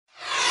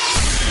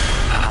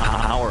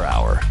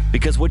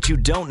Because what you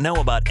don't know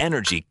about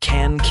energy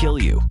can kill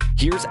you.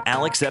 Here's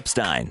Alex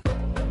Epstein.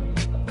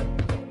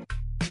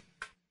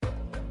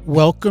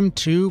 Welcome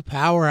to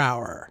Power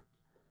Hour.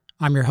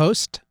 I'm your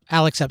host,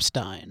 Alex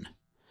Epstein.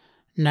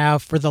 Now,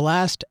 for the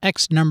last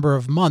X number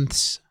of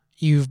months,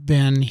 you've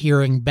been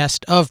hearing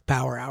best of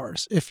Power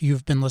Hours if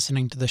you've been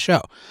listening to the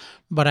show.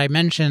 But I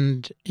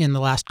mentioned in the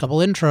last couple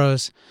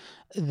intros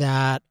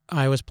that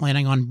I was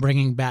planning on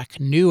bringing back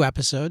new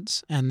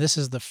episodes, and this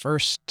is the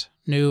first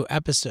new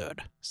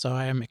episode. So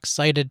I am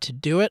excited to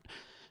do it.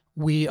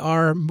 We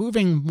are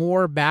moving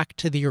more back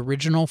to the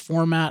original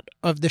format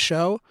of the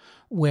show,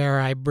 where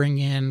I bring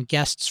in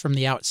guests from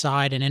the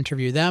outside and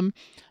interview them.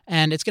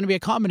 And it's going to be a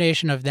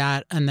combination of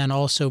that and then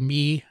also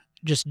me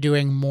just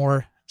doing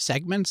more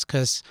segments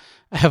because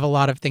I have a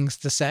lot of things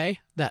to say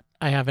that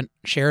I haven't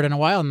shared in a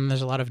while, and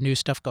there's a lot of new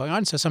stuff going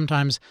on. So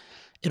sometimes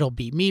it'll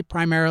be me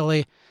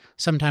primarily.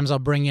 Sometimes I'll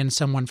bring in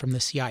someone from the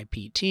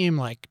CIP team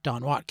like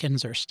Don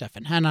Watkins or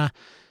Stefan Henna.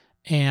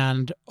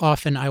 And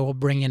often I will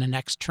bring in an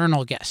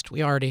external guest.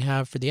 We already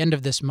have, for the end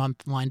of this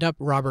month, lined up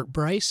Robert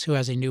Bryce, who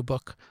has a new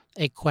book,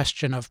 A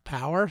Question of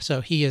Power. So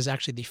he is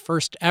actually the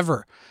first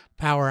ever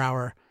Power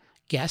Hour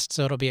guest.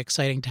 So it'll be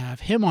exciting to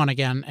have him on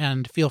again.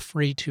 And feel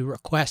free to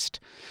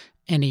request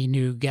any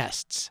new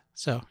guests.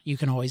 So you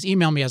can always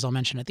email me, as I'll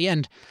mention at the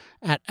end,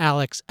 at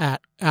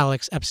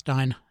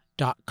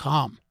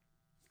alex@alexepstein.com.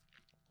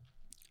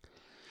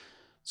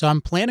 So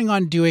I'm planning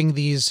on doing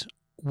these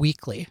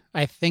weekly.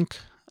 I think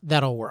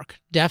that'll work.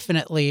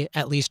 Definitely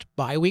at least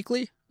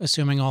bi-weekly,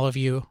 assuming all of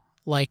you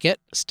like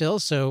it still.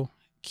 So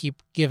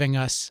keep giving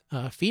us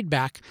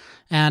feedback.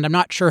 And I'm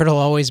not sure it'll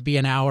always be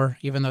an hour,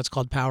 even though it's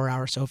called Power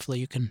Hour. So hopefully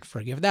you can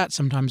forgive that.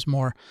 Sometimes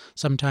more,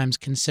 sometimes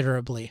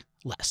considerably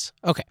less.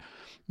 Okay,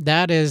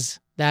 that is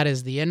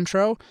the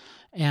intro.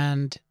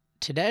 And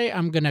today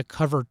I'm going to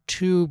cover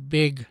two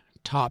big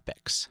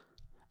topics.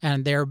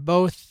 And they're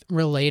both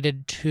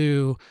related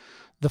to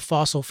the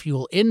fossil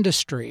fuel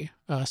industry,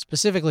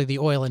 specifically the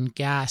oil and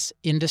gas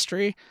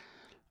industry,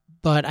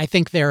 but I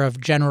think they're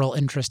of general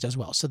interest as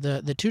well. So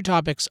the two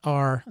topics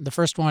are, the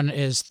first one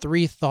is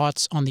 3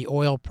 thoughts on the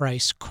oil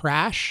price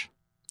crash.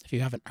 If you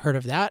haven't heard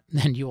of that,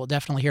 then you will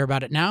definitely hear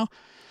about it now.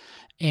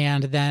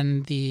 And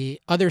then the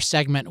other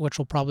segment, which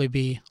will probably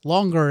be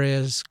longer,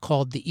 is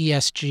called the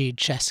ESG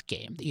chess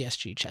game,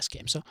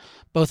 So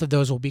both of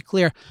those will be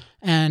clear.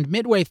 And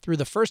midway through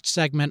the first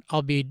segment,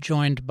 I'll be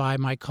joined by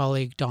my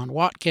colleague Don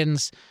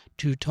Watkins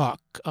to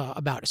talk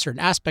about a certain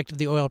aspect of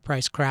the oil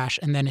price crash.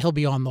 And then he'll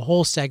be on the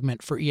whole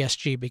segment for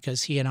ESG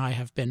because he and I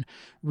have been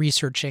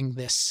researching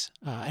this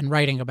and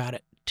writing about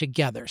it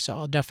together. So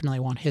I'll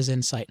definitely want his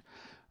insight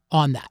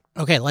on that.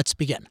 Okay, let's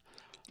begin.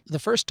 The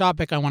first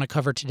topic I want to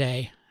cover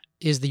today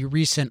is the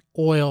recent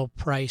oil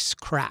price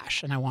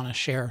crash, and I want to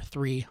share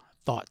 3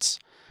 thoughts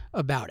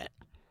about it.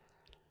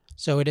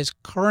 So it is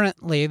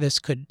currently,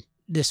 this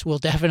will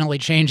definitely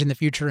change in the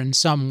future in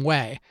some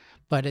way,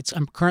 but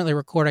I'm currently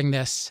recording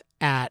this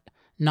at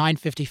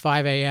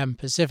 9:55 a.m.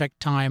 Pacific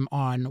time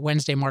on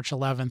Wednesday, March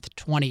 11th,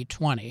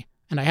 2020.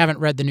 And I haven't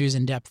read the news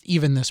in depth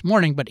even this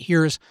morning, but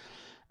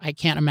I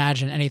can't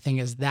imagine anything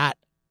is that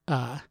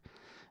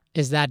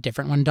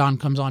different. When Don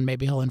comes on,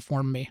 maybe he'll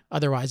inform me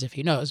otherwise if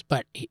he knows.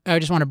 But I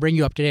just want to bring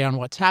you up to date on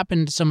what's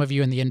happened. Some of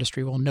you in the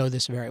industry will know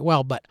this very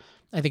well, but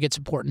I think it's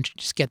important to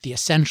just get the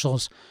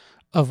essentials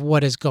of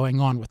what is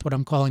going on with what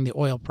I'm calling the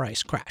oil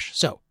price crash.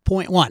 So,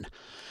 point 1,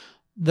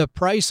 the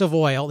price of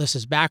oil, this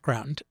is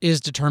background,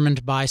 is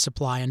determined by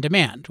supply and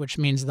demand, which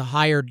means the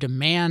higher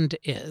demand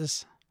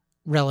is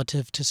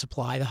relative to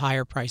supply, the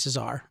higher prices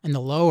are, and the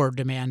lower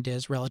demand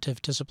is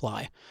relative to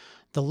supply,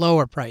 the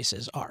lower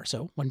prices are.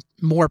 So when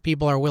more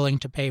people are willing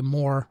to pay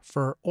more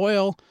for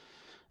oil,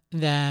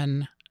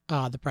 then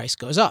the price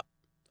goes up,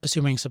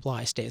 assuming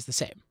supply stays the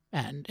same.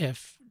 And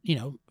if,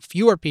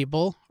 fewer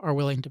people are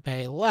willing to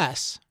pay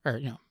less, or,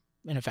 in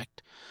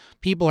effect,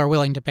 people are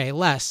willing to pay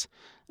less,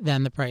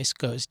 then the price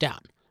goes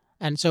down.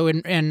 And so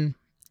in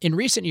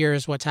recent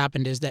years, what's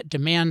happened is that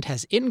demand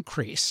has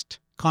increased,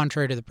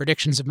 contrary to the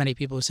predictions of many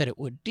people who said it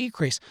would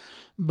decrease,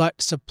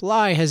 but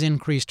supply has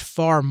increased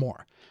far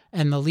more.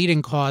 And the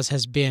leading cause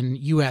has been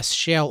U.S.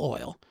 shale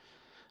oil,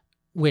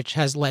 which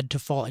has led to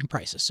falling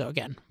prices. So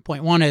again,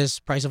 point 1 is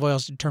price of oil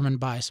is determined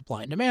by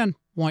supply and demand.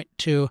 Point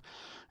 2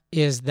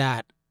 is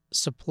that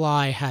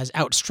supply has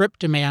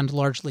outstripped demand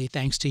largely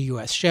thanks to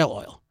U.S. shale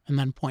oil. And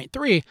then point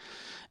 3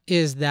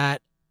 is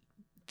that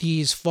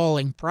these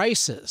falling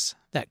prices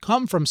that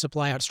come from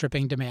supply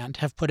outstripping demand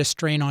have put a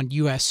strain on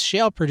U.S.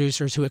 shale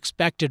producers who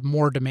expected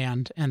more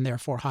demand and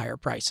therefore higher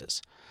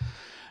prices.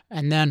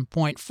 And then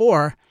point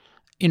 4,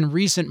 in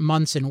recent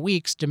months and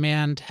weeks,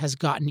 demand has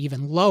gotten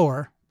even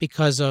lower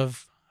because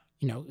of,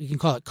 you can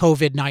call it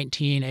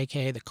COVID-19,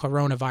 aka the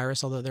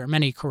coronavirus, although there are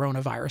many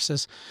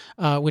coronaviruses,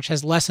 which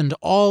has lessened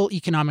all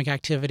economic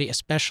activity,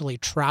 especially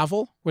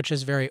travel, which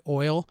is very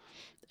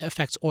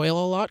affects oil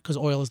a lot because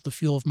oil is the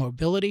fuel of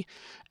mobility.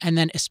 And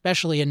then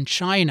especially in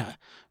China,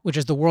 which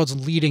is the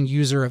world's leading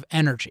user of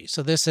energy.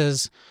 So we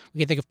can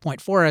think of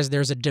point 4 as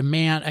there's a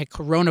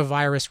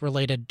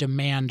coronavirus-related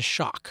demand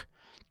shock.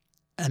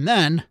 And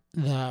then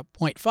The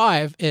point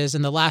five is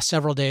in the last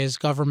several days,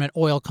 government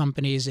oil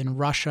companies in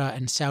Russia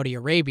and Saudi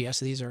Arabia,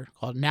 so these are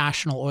called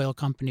national oil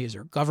companies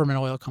or government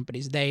oil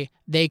companies,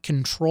 they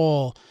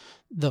control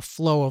the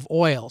flow of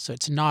oil. So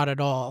it's not at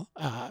all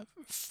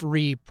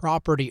free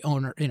property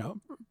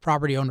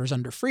owners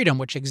under freedom,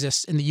 which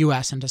exists in the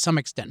U.S. and to some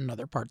extent in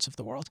other parts of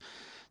the world.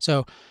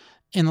 So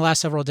in the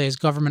last several days,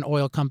 government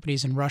oil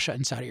companies in Russia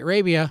and Saudi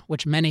Arabia,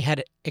 which many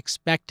had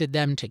expected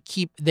them to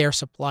keep their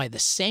supply the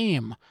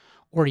same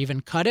or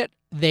even cut it,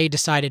 they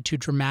decided to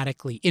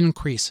dramatically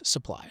increase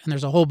supply. And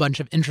there's a whole bunch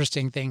of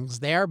interesting things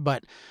there,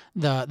 but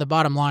the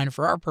bottom line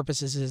for our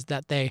purposes is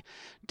that they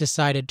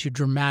decided to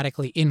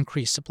dramatically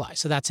increase supply.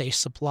 So that's a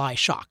supply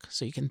shock.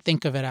 So you can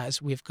think of it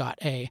as we've got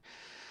a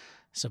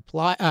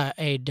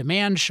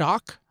demand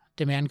shock,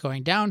 demand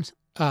going down,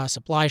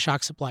 supply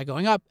shock, supply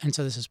going up. And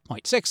so this is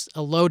point 6,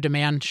 a low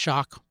demand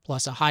shock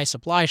plus a high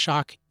supply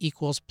shock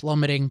equals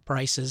plummeting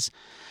prices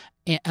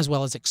as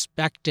well as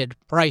expected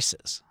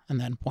prices. And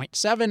then point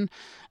 7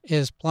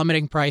 is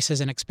plummeting prices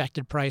and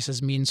expected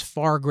prices means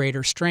far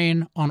greater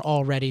strain on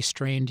already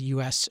strained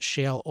U.S.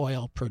 shale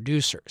oil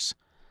producers.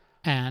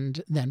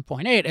 And then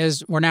point 8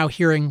 is we're now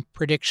hearing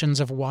predictions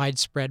of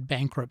widespread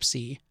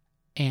bankruptcy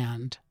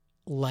and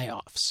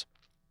layoffs.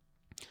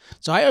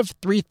 So I have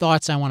 3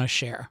 thoughts I want to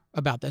share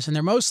about this, and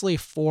they're mostly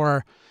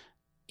for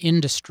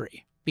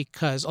industry.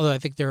 Because although I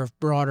think they're of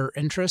broader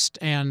interest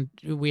and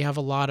we have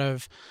a lot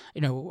of,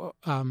 I've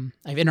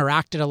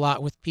interacted a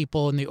lot with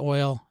people in the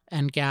oil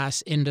and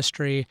gas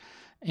industry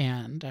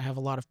and I have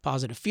a lot of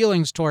positive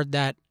feelings toward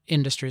that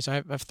industry. So I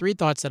have 3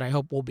 thoughts that I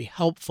hope will be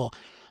helpful.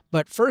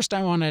 But first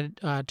I wanted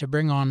to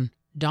bring on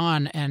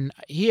Don, and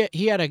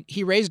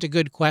he raised a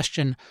good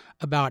question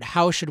about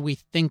how should we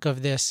think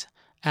of this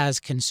as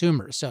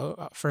consumers.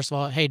 So first of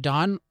all, hey,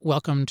 Don,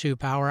 welcome to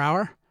Power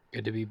Hour.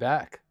 Good to be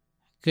back.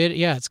 Good.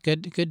 Yeah, it's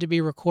good to be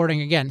recording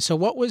again. So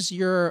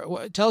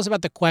tell us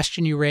about the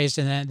question you raised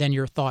and then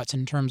your thoughts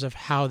in terms of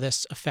how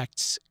this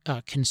affects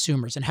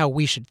consumers and how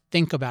we should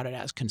think about it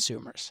as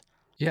consumers.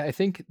 Yeah, I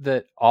think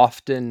that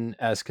often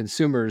as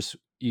consumers,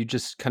 you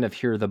just kind of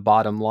hear the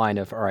bottom line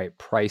of, all right,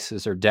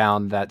 prices are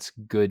down. That's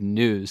good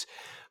news.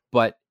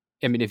 But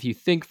I mean, if you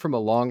think from a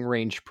long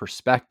range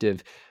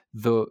perspective,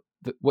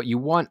 what you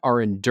want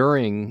are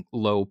enduring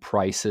low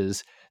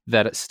prices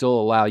that still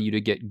allow you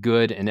to get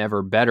good and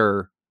ever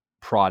better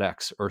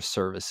products or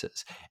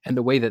services. And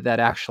the way that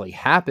actually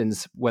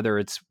happens, whether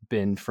it's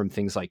been from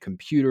things like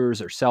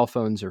computers or cell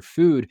phones or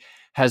food,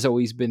 has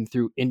always been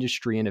through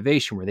industry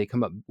innovation, where they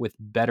come up with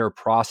better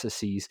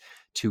processes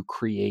to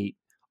create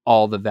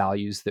all the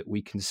values that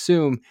we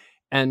consume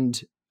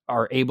and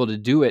are able to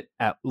do it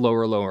at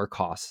lower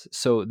costs.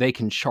 So they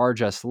can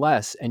charge us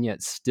less and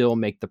yet still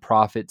make the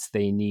profits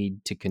they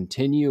need to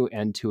continue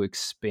and to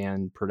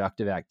expand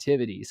productive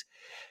activities.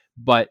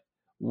 But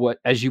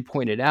as you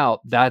pointed out,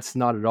 that's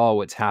not at all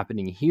what's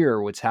happening here.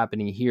 What's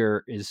happening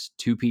here is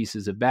 2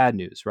 pieces of bad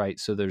news, right?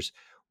 So there's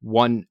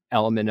one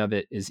element of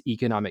it is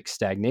economic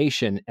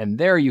stagnation. And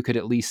there you could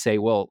at least say,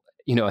 well,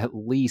 at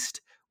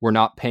least we're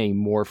not paying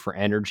more for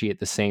energy at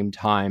the same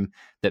time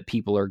that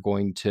people are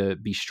going to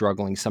be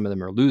struggling. Some of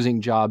them are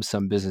losing jobs.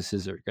 Some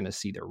businesses are going to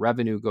see their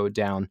revenue go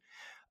down.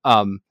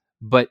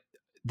 But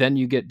then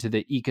you get to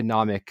the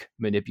economic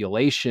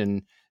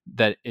manipulation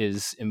that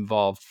is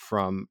involved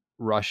from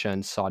Russia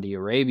and Saudi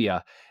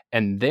Arabia.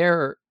 And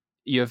there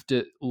you have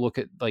to look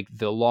at like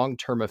the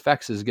long-term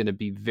effects is going to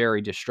be very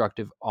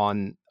destructive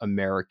on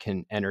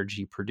American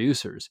energy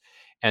producers.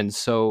 And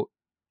so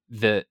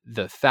the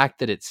fact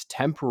that it's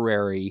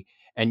temporary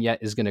and yet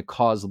is going to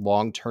cause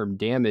long-term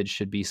damage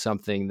should be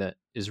something that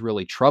is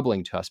really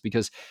troubling to us,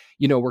 because,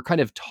 we're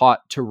kind of taught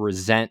to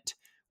resent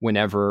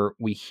whenever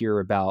we hear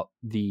about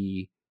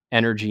the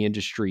energy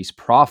industry's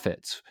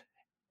profits.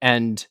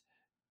 And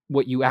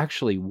what you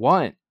actually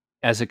want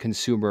as a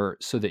consumer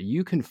so that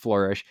you can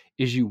flourish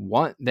is you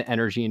want the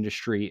energy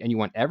industry and you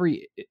want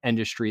every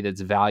industry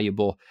that's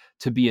valuable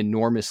to be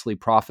enormously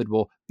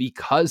profitable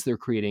because they're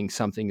creating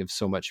something of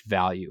so much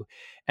value.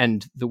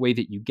 And the way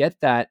that you get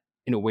that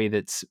in a way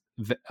that's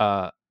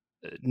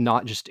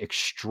not just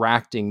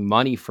extracting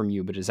money from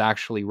you, but is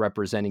actually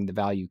representing the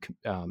value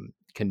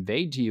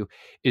conveyed to you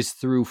is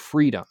through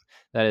freedom.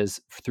 That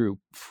is through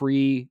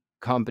free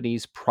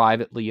companies,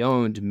 privately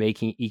owned,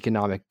 making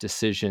economic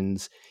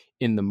decisions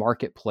in the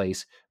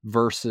marketplace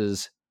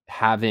versus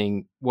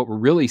having what we're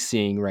really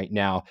seeing right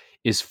now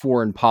is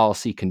foreign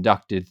policy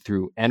conducted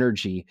through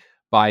energy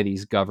by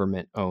these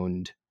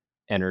government-owned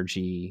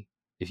energy,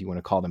 if you want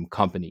to call them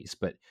companies.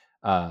 But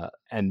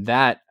and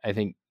that, I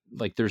think,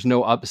 like, there's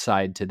no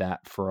upside to that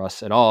for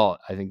us at all.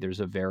 I think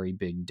there's a very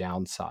big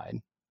downside.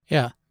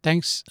 Yeah,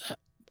 thanks.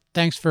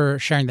 Thanks for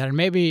sharing that. And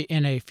maybe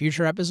in a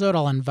future episode,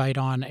 I'll invite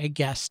on a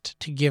guest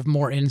to give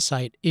more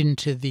insight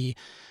into the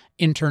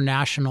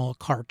international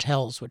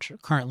cartels, which are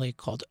currently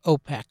called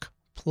OPEC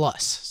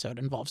Plus. So it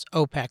involves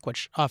OPEC,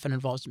 which often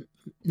involves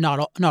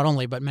not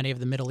only, but many of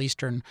the Middle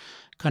Eastern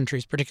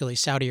countries, particularly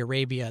Saudi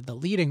Arabia, the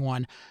leading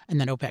one,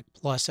 and then OPEC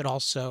Plus. It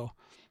also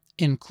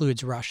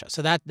includes Russia.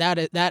 So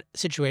that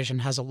situation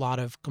has a lot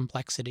of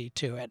complexity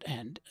to it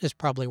and is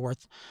probably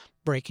worth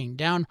breaking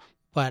down.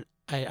 But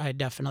I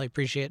definitely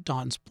appreciate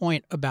Don's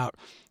point about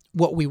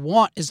what we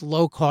want is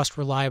low-cost,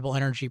 reliable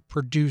energy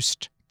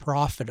produced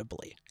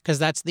profitably, because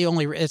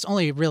it's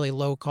only really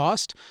low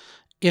cost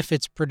if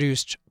it's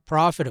produced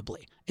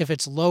profitably. If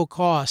it's low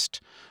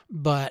cost,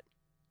 but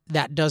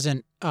that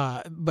doesn't,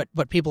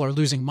 but people are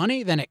losing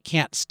money, then it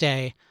can't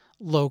stay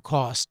low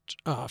cost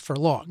for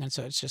long. And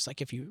so it's just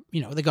like if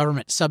the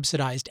government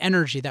subsidized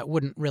energy, that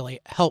wouldn't really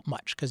help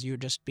much because you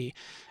would just be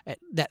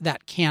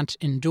that can't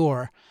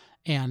endure.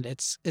 And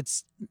it's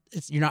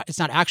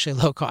not actually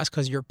low cost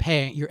because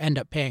you end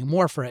up paying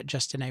more for it,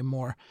 just in a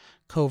more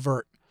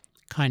covert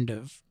kind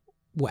of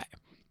way.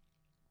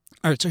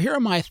 All right, so here are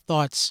my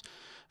thoughts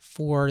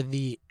for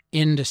the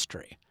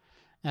industry.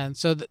 And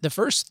so the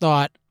first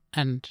thought,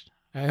 and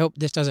I hope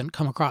this doesn't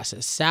come across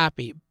as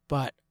sappy,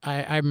 but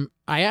I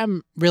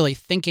am really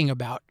thinking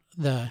about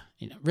the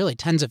really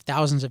tens of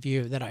thousands of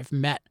you that I've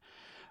met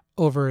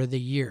over the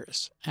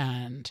years,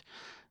 and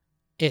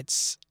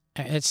it's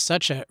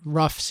such a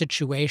rough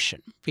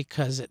situation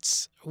because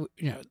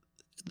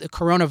the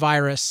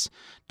coronavirus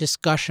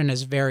discussion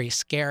is very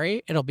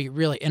scary. It'll be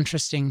really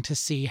interesting to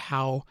see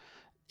how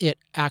it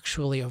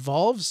actually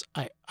evolves.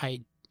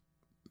 I'm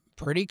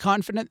pretty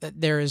confident that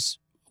there is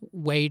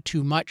way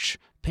too much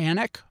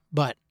panic,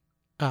 but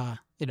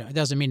it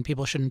doesn't mean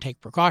people shouldn't take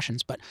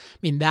precautions. But I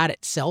mean, that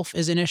itself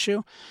is an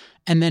issue.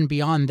 And then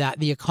beyond that,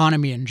 the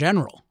economy in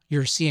general,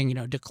 you're seeing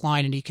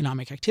decline in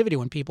economic activity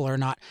when people are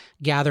not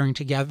gathering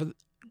together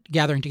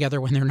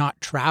when they're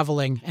not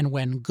traveling, and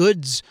when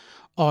goods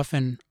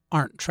often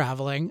aren't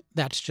traveling.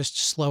 That's just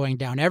slowing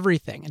down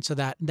everything. And so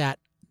that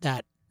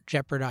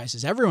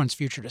jeopardizes everyone's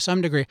future to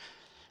some degree.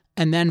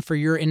 And then for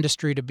your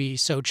industry to be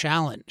so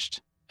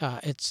challenged,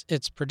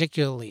 it's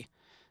particularly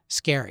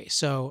scary.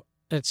 So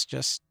it's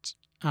just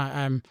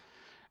I'm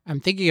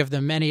thinking of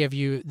the many of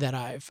you that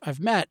I've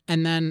met,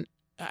 and then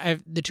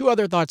the two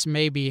other thoughts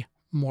may be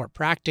more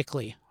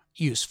practically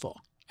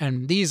useful.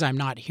 And these I'm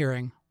not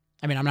hearing.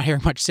 I mean, I'm not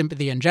hearing much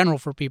sympathy in general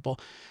for people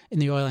in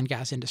the oil and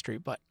gas industry,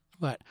 but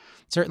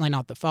certainly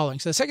not the following.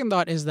 So the second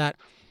thought is that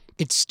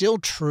it's still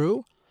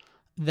true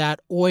that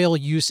oil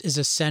use is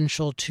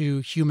essential to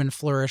human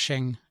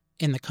flourishing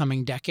in the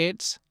coming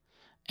decades,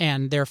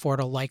 and therefore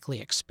it'll likely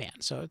expand.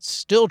 So it's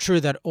still true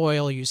that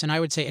oil use, and I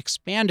would say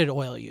expanded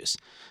oil use,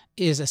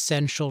 is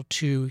essential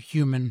to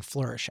human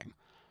flourishing.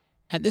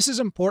 And this is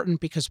important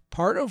because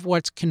part of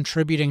what's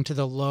contributing to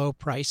the low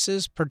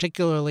prices,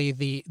 particularly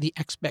the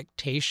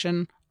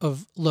expectation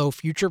of low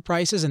future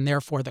prices and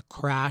therefore the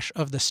crash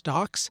of the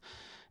stocks,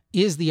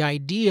 is the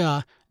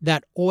idea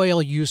that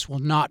oil use will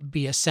not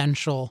be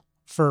essential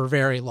for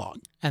very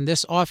long. And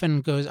this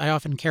I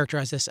often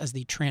characterize this as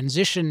the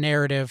transition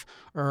narrative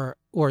or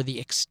the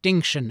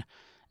extinction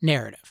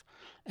narrative.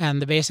 And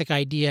the basic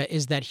idea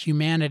is that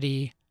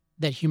humanity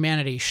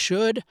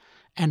should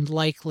and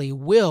likely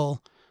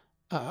will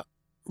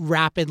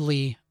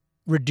rapidly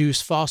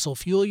reduce fossil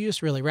fuel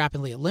use, really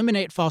rapidly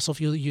eliminate fossil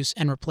fuel use,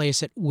 and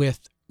replace it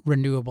with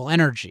renewable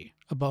energy,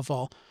 above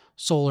all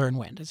solar and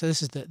wind. And so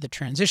this is the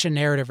transition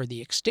narrative or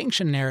the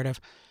extinction narrative.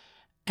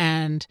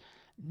 And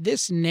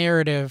this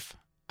narrative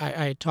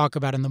I talk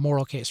about in the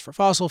moral case for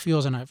fossil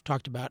fuels, and I've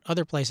talked about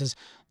other places.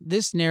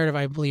 This narrative,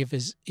 I believe,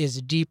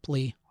 is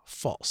deeply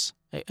false.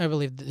 I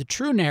believe that the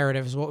true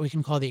narrative is what we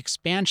can call the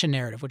expansion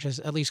narrative, which is,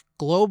 at least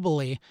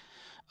globally,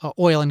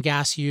 oil and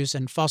gas use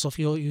and fossil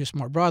fuel use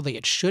more broadly.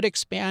 It should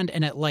expand,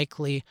 and it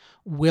likely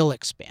will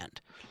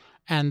expand.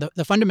 And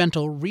the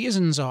fundamental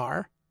reasons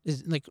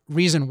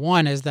reason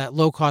one is that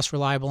low-cost,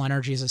 reliable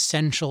energy is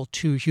essential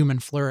to human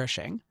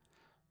flourishing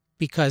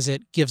because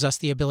it gives us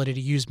the ability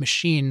to use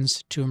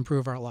machines to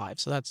improve our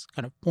lives. So that's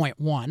kind of point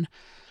one.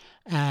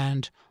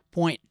 And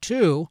point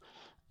two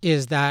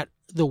is that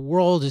the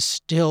world is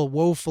still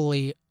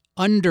woefully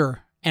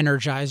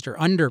under-energized or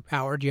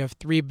underpowered. You have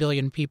 3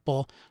 billion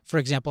people, for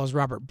example, as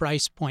Robert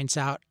Bryce points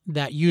out,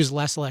 that use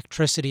less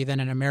electricity than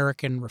an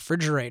American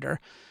refrigerator.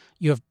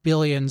 You have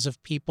billions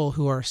of people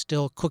who are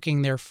still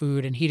cooking their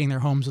food and heating their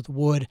homes with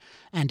wood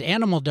and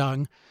animal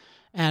dung.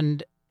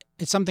 And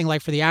it's something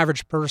like, for the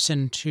average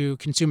person to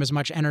consume as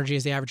much energy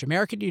as the average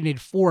American, you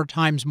need 4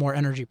 times more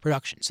energy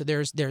production. So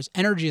there's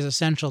energy is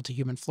essential to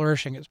human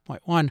flourishing is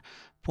point one.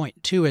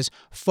 Point two is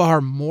far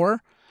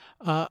more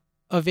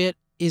of it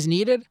is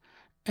needed.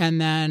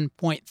 And then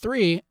point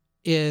three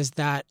is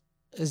that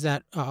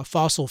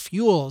fossil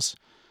fuels,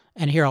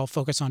 and here I'll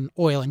focus on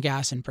oil and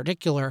gas in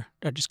particular,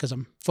 just because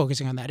I'm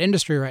focusing on that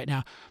industry right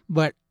now,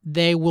 but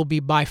they will be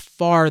by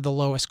far the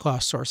lowest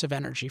cost source of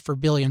energy for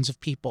billions of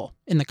people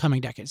in the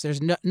coming decades.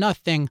 There's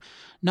nothing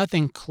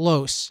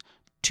close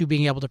to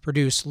being able to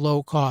produce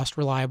low-cost,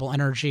 reliable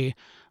energy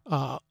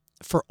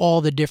for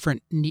all the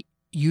different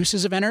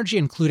uses of energy,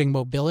 including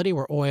mobility,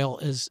 where oil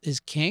is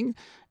king.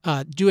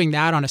 Doing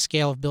that on a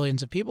scale of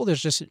billions of people,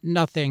 there's just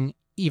nothing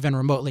even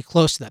remotely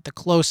close to that. The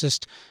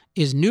closest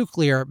is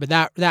nuclear, but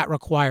that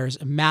requires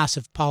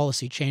massive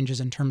policy changes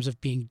in terms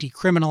of being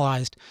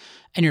decriminalized.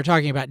 And you're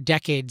talking about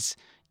decades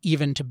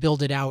even to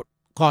build it out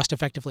cost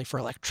effectively for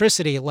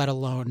electricity, let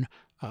alone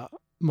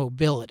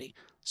mobility.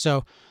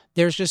 So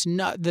there's just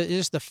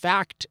the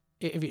fact,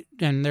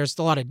 and there's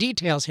a lot of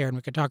details here,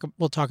 and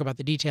we'll talk about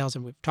the details,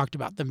 and we've talked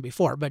about them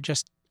before, but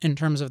just in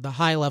terms of the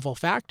high level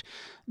fact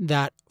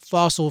that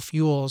fossil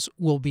fuels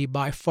will be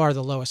by far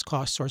the lowest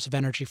cost source of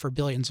energy for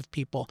billions of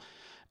people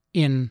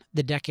in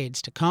the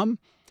decades to come.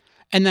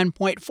 And then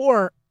point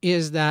 4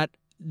 is that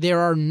there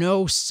are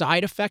no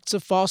side effects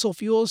of fossil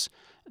fuels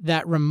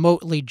that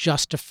remotely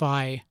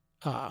justify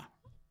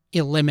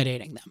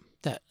eliminating them,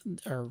 that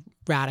are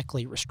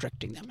radically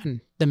restricting them.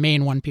 And the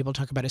main one people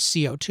talk about is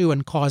CO2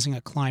 and causing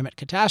a climate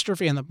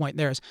catastrophe. And the point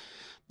there is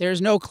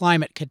there's no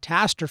climate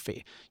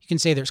catastrophe. You can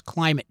say there's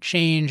climate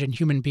change and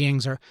human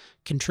beings are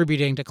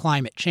contributing to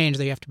climate change,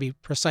 though you have to be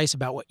precise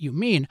about what you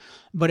mean.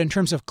 But in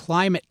terms of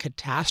climate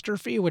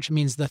catastrophe, which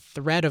means the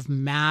threat of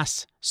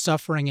mass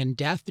suffering and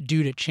death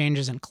due to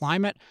changes in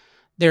climate,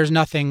 there's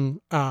nothing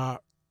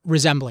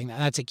resembling that.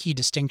 That's a key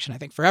distinction, I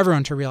think, for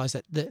everyone to realize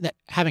that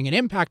having an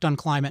impact on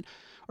climate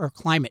or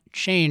climate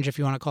change, if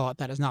you want to call it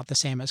that, is not the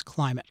same as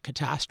climate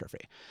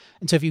catastrophe.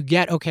 And so if you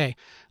get, okay,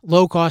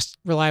 low-cost,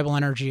 reliable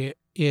energy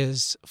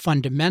is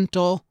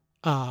fundamental,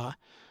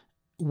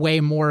 way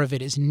more of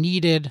it is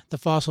needed, the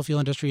fossil fuel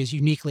industry is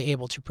uniquely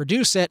able to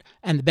produce it,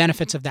 and the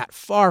benefits of that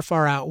far,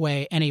 far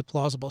outweigh any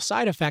plausible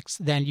side effects,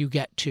 then you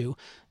get to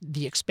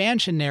the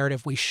expansion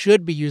narrative. We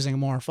should be using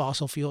more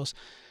fossil fuels,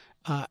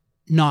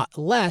 not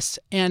less.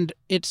 And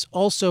it's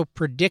also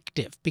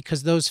predictive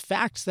because those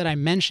facts that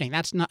I'm mentioning,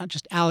 that's not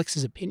just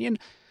Alex's opinion.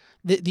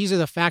 These are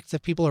the facts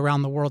that people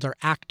around the world are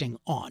acting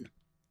on.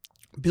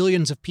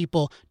 Billions of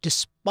people,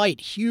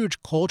 despite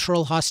huge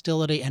cultural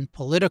hostility and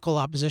political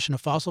opposition to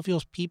fossil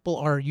fuels, people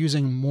are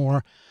using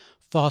more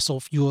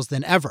fossil fuels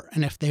than ever.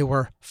 And if they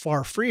were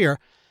far freer,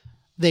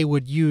 they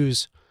would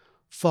use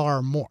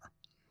far more.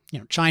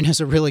 China's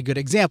a really good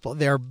example.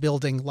 They're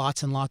building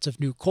lots and lots of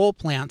new coal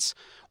plants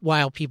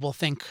while people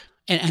think,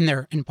 and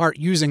they're in part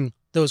using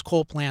those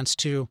coal plants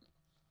to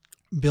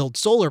build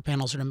solar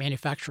panels or to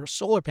manufacture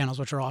solar panels,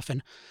 which are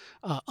often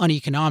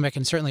uneconomic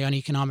and certainly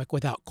uneconomic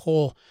without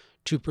coal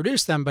to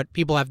produce them. But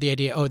people have the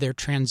idea, they're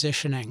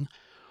transitioning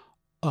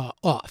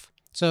off.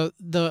 So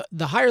the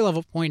higher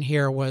level point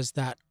here was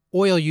that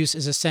oil use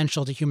is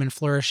essential to human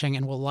flourishing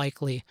and will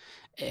likely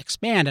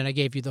expand. And I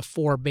gave you the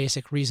 4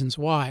 basic reasons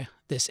why.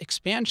 This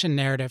expansion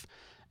narrative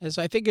is,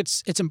 I think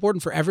it's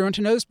important for everyone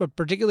to know this, but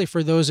particularly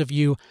for those of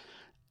you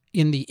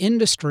in the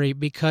industry,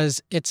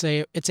 because it's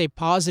a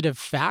positive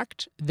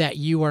fact that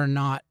you are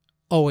not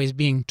always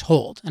being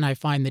told. And I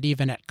find that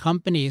even at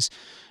companies,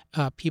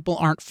 people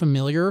aren't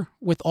familiar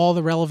with all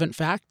the relevant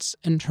facts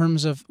in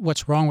terms of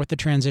what's wrong with the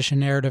transition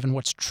narrative and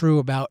what's true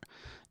about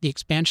the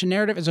expansion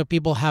narrative. And so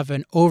people have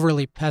an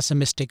overly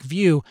pessimistic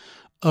view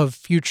of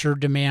future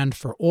demand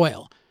for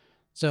oil.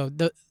 So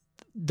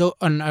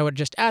and I would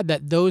just add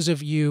that those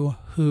of you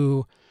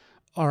who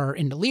are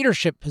in the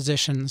leadership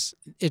positions,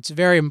 it's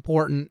very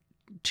important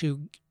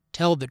to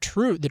tell the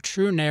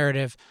true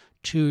narrative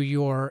to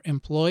your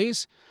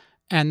employees.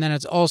 And then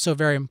it's also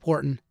very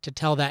important to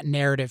tell that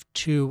narrative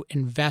to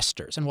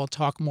investors. And we'll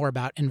talk more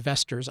about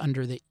investors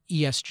under the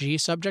ESG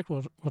subject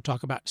we'll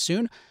talk about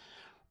soon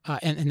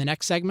in the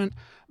next segment.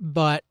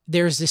 But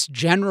there's this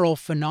general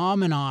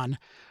phenomenon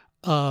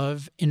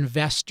of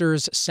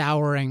investors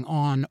souring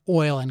on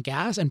oil and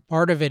gas. And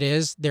part of it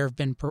is there have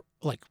been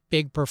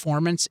big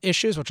performance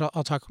issues, which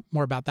I'll talk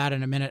more about that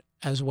in a minute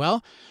as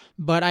well.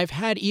 But I've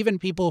had even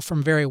people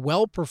from very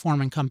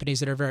well-performing companies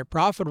that are very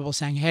profitable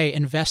saying, hey,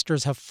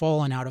 investors have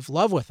fallen out of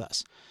love with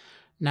us.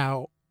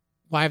 Now,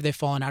 why have they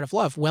fallen out of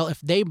love? Well,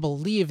 if they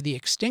believe the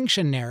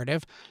extinction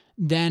narrative,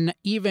 then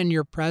even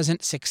your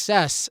present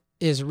success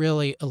is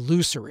really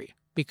illusory.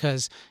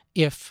 Because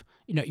if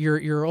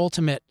your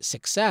ultimate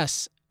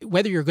success,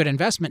 whether you're a good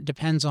investment,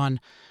 depends on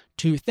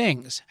 2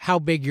 things: how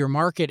big your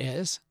market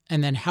is,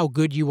 and then how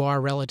good you are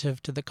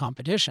relative to the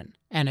competition.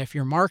 And if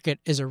your market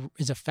is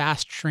a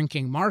fast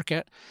shrinking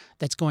market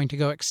that's going to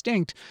go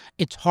extinct,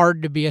 it's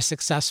hard to be a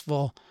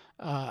successful.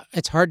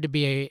 It's hard to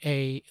be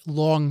a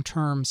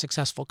long-term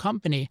successful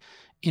company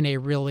in a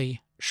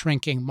really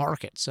shrinking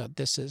market. So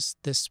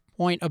this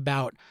point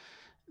about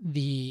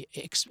the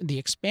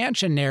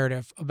expansion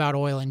narrative about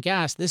oil and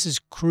gas. This is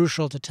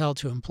crucial to tell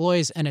to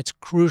employees, and it's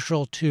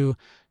crucial to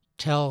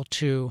tell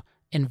to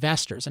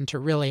investors and to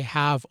really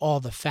have all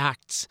the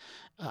facts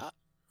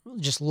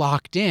just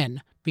locked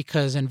in,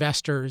 because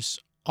investors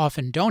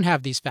often don't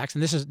have these facts.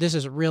 And this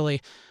is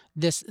really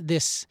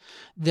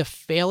the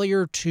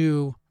failure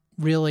to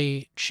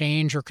really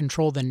change or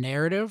control the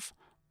narrative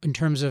in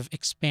terms of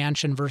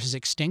expansion versus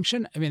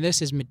extinction. I mean,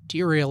 this is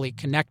materially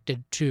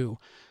connected to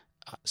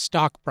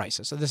stock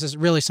prices. So this is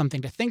really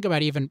something to think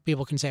about. Even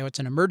people can say, it's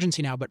an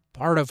emergency now, but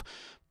part of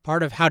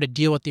how to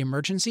deal with the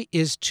emergency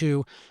is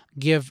to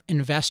give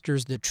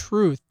investors the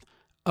truth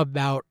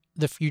about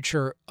the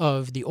future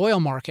of the oil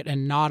market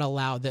and not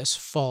allow this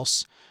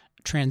false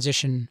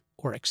transition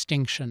or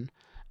extinction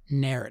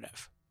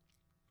narrative.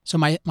 So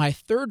my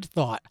third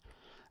thought,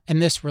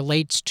 and this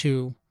relates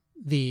to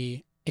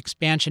the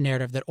expansion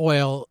narrative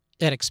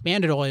that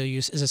expanded oil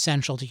use is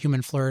essential to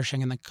human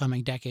flourishing in the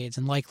coming decades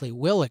and likely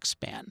will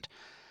expand,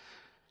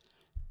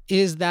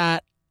 is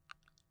that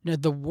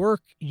the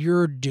work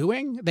you're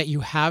doing, that you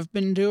have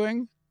been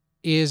doing,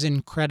 is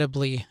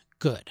incredibly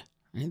good.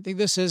 I think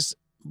this is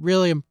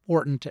really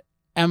important to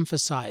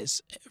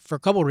emphasize for a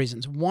couple of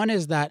reasons. One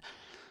is that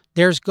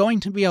there's going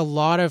to be a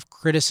lot of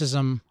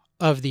criticism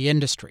of the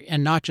industry,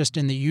 and not just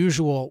in the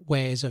usual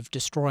ways of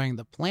destroying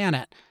the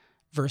planet,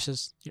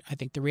 versus I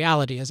think the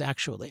reality is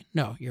actually,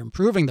 no, you're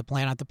improving the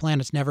planet. The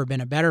planet's never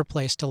been a better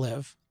place to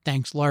live,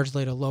 thanks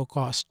largely to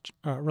low-cost,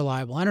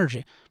 reliable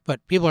energy.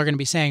 But people are going to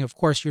be saying, of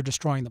course, you're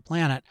destroying the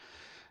planet.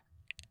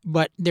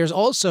 But there's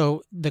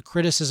also the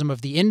criticism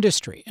of the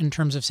industry in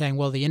terms of saying,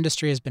 well, the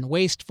industry has been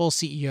wasteful.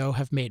 CEO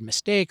have made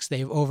mistakes.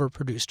 They've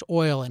overproduced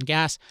oil and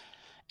gas.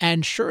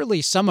 And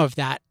surely some of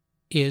that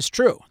is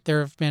true.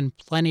 There have been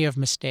plenty of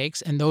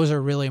mistakes, and those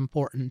are really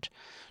important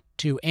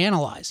to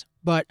analyze.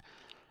 But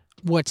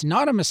what's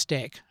not a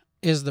mistake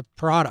is the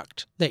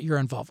product that you're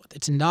involved with.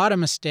 It's not a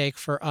mistake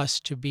for us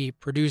to be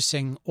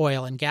producing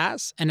oil and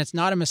gas, and it's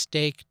not a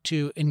mistake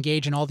to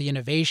engage in all the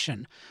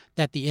innovation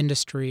that the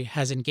industry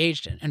has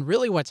engaged in. And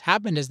really what's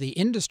happened is the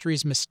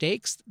industry's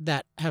mistakes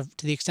that have,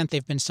 to the extent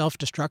they've been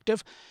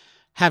self-destructive,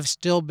 have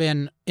still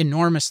been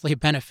enormously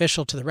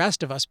beneficial to the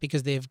rest of us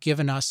because they've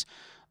given us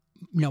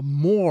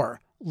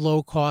more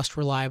low-cost,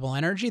 reliable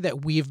energy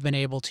that we've been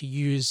able to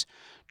use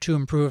to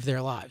improve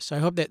their lives. So I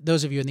hope that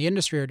those of you in the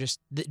industry are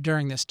just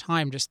during this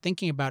time just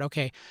thinking about,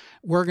 okay,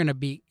 we're going to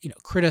be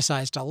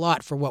criticized a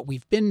lot for what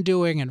we've been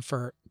doing and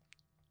for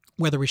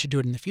whether we should do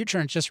it in the future.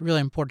 And it's just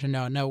really important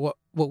to know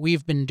what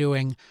we've been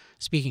doing,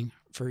 speaking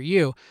for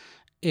you,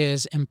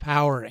 is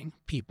empowering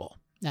people.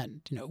 And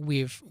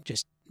we've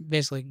just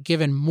basically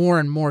given more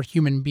and more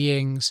human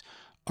beings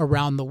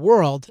around the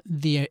world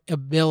the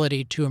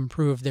ability to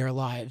improve their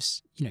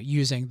lives,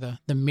 using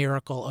the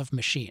miracle of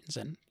machines.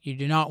 And you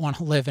do not want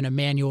to live in a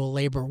manual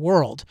labor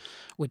world,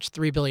 which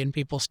 3 billion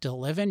people still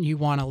live in. You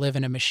want to live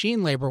in a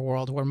machine labor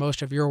world where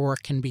most of your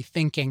work can be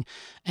thinking,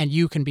 and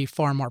you can be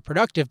far more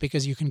productive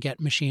because you can get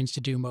machines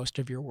to do most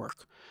of your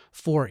work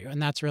for you. And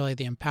that's really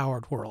the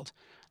empowered world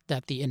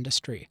that the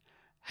industry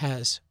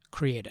has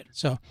created.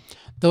 So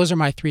those are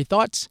my 3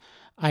 thoughts.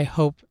 I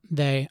hope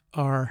they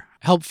are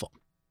helpful.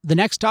 The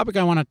next topic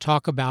I want to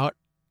talk about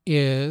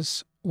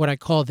is what I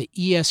call the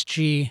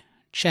ESG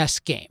chess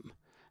game.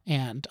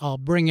 And I'll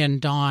bring in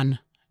Don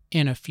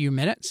in a few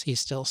minutes. He's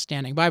still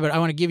standing by, but I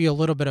want to give you a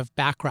little bit of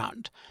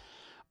background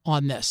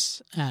on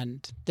this.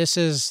 And this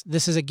is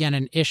again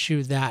an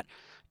issue that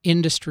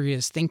industry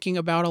is thinking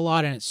about a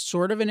lot, and it's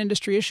sort of an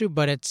industry issue,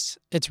 but it's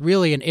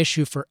really an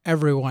issue for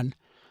everyone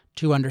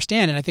to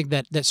understand. And I think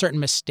that certain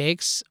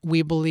mistakes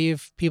we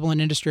believe people in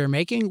industry are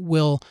making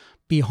will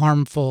be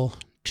harmful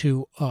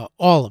to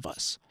all of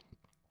us.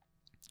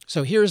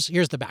 So here's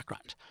the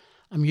background.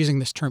 I'm using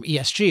this term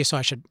ESG, so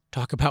I should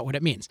talk about what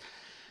it means.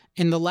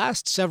 In the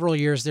last several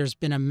years, there's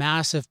been a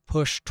massive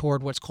push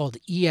toward what's called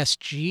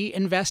ESG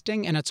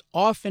investing, and it's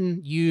often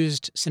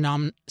used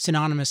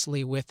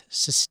synonymously with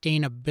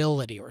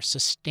sustainability or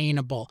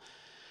sustainable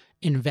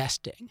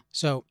investing.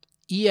 So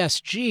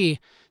ESG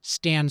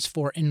stands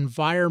for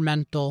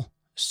environmental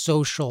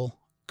social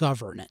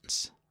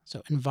governance.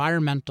 So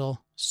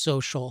environmental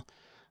social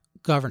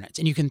governance.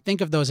 And you can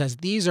think of those as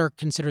these are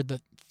considered the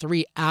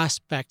 3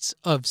 aspects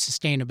of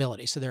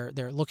sustainability. So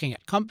they're looking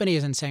at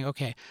companies and saying,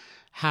 okay,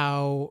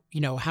 how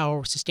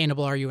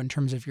sustainable are you in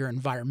terms of your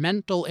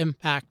environmental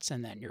impacts,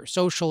 and then your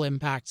social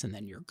impacts, and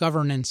then your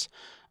governance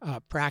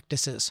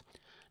practices.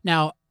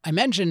 Now, I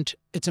mentioned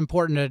it's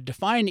important to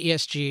define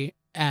ESG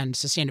and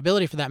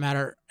sustainability for that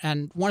matter.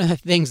 And one of the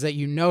things that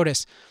you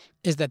notice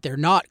is that they're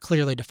not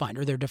clearly defined,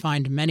 or they're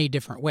defined many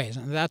different ways.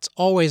 And that's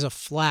always a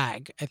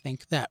flag, I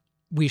think, that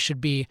we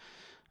should be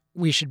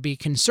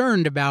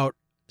concerned about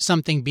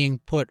something being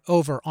put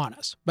over on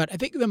us. But I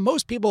think the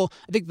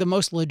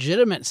most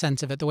legitimate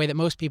sense of it, the way that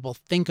most people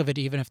think of it,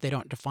 even if they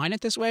don't define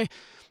it this way,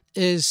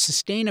 is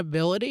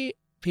sustainability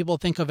people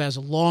think of as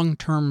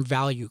long-term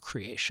value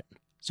creation.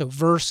 So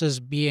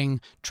versus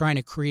trying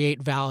to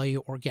create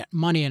value or get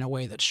money in a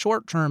way that's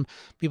short-term,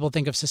 people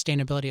think of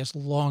sustainability as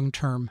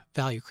long-term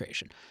value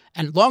creation.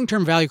 And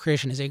long-term value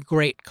creation is a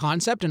great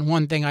concept. And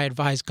one thing I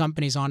advise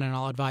companies on, and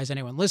I'll advise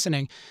anyone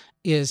listening,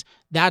 is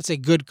that's a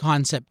good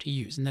concept to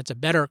use. And that's a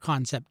better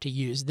concept to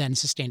use than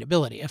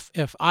sustainability.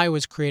 If I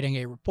was creating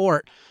a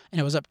report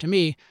and it was up to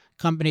me,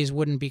 companies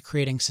wouldn't be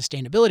creating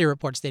sustainability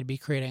reports. They'd be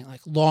creating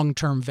like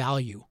long-term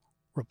value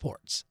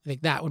reports. I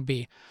think that would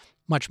be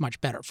much,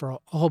 much better for a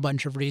whole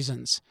bunch of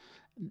reasons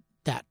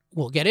that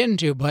we'll get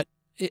into. But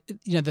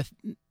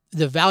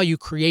the value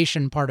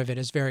creation part of it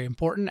is very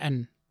important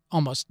and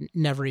almost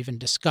never even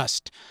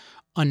discussed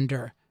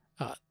under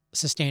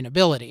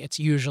sustainability. It's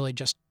usually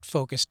just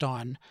focused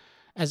on,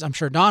 as I'm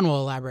sure Don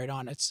will elaborate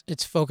on,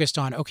 it's focused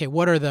on, okay,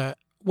 what are the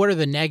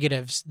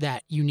negatives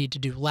that you need to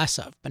do less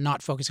of, but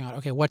not focusing on,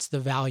 okay, what's the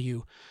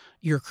value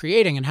you're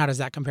creating and how does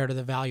that compare to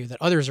the value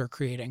that others are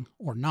creating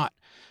or not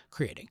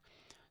creating?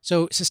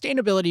 So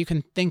sustainability, you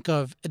can think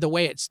of the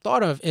way it's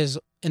thought of is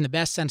in the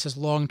best sense as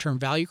long-term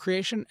value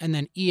creation. And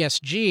then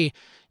ESG,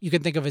 you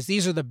can think of as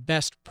these are the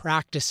best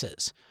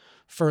practices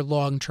for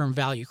long-term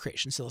value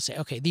creation. So they'll say,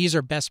 okay, these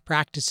are best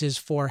practices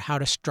for how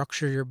to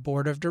structure your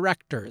board of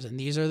directors. And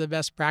these are the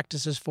best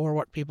practices for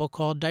what people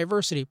call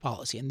diversity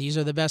policy. And these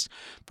are the best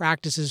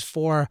practices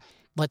for,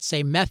 let's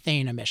say,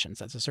 methane emissions.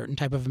 That's a certain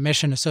type of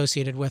emission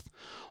associated with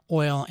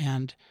oil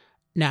and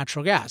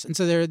natural gas. And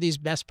so there are these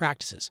best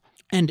practices.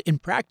 And in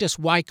practice,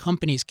 why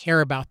companies care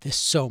about this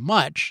so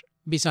much,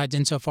 besides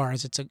insofar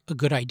as it's a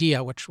good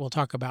idea, which we'll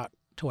talk about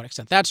to what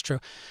extent that's true,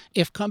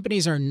 if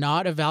companies are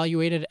not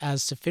evaluated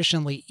as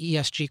sufficiently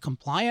ESG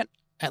compliant,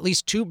 at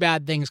least two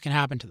bad things can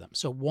happen to them.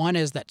 So one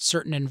is that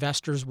certain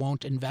investors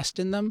won't invest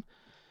in them.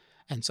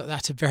 And so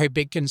that's a very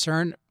big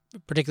concern,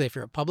 particularly if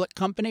you're a public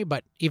company,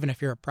 but even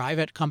if you're a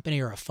private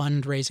company or a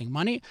fund raising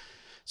money.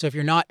 So if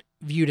you're not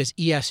viewed as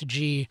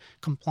ESG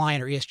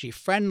compliant or ESG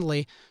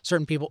friendly,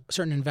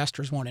 certain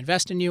investors won't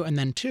invest in you. And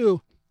then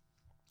two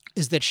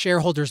is that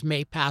shareholders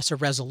may pass a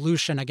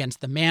resolution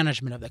against the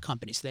management of the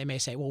company. So they may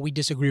say, well, we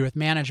disagree with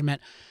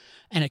management.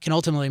 And it can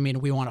ultimately mean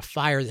we want to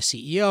fire the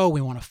CEO.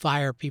 We want to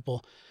fire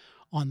people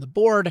on the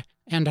board.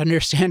 And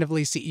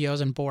understandably,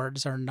 CEOs and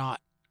boards are not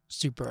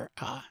super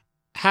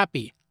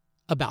happy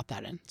about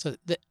that.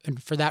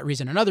 And for that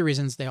reason and other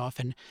reasons, they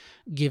often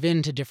give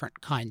in to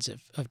different kinds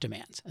of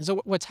demands. And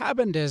so what's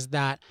happened is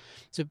that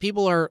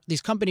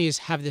these companies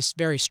have this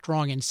very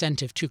strong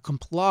incentive to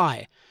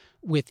comply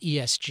with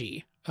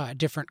ESG,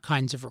 different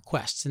kinds of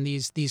requests. And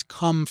these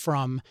come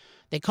from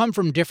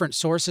different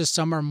sources.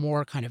 Some are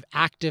more kind of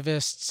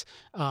activists.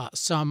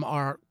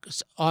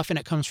 Often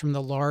it comes from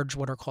the large,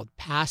 what are called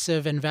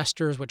passive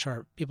investors, which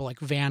are people like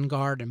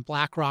Vanguard and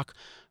BlackRock.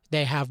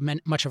 They have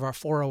much of our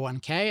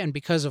 401k, and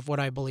because of what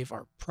I believe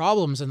are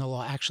problems in the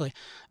law, actually,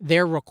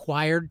 they're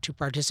required to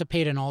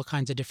participate in all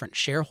kinds of different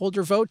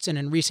shareholder votes. And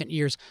in recent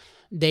years,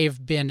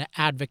 they've been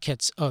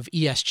advocates of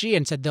ESG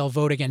and said they'll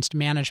vote against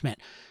management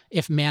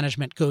if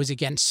management goes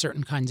against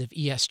certain kinds of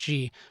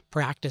ESG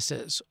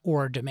practices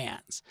or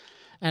demands.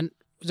 And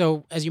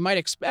so, as you might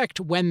expect,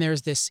 when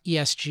there's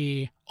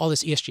all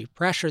this ESG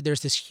pressure,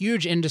 there's this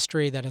huge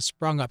industry that has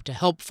sprung up to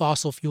help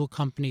fossil fuel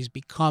companies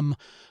become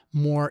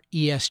more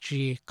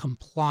ESG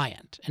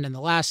compliant. And in the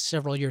last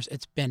several years,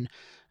 it's been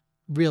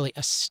really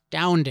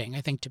astounding,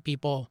 I think, to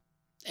people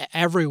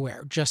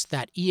everywhere, just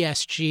that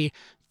ESG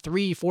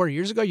 3-4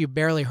 years ago, you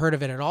barely heard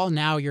of it at all.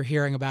 Now you're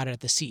hearing about it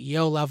at the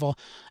CEO level,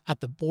 at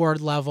the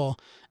board level,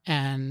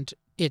 and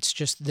it's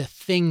just the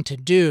thing to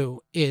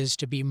do is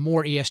to be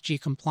more ESG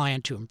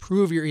compliant, to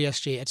improve your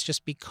ESG. It's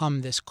just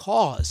become this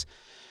cause.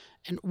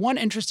 And one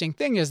interesting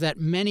thing is that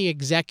many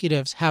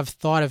executives have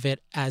thought of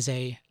it as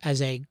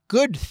a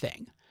good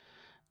thing,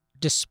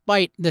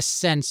 despite the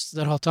sense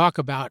that I'll talk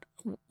about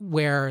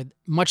where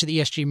much of the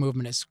ESG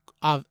movement is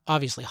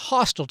obviously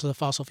hostile to the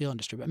fossil fuel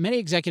industry. But many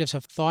executives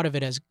have thought of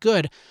it as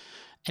good.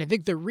 And I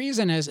think the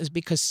reason is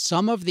because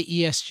some of the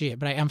ESG,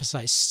 but I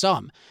emphasize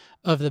some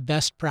of the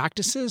best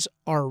practices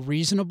are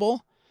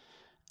reasonable.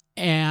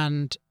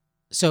 And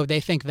so they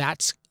think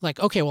that's like,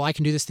 okay, well, I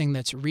can do this thing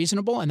that's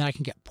reasonable and then I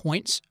can get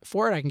points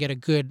for it. I can get a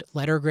good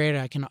letter grade.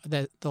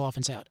 They'll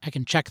often say, I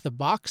can check the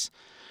box.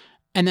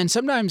 And then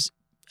sometimes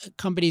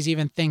companies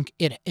even think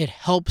it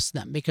helps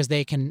them because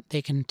they can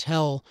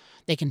tell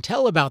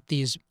about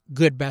these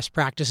good best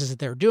practices that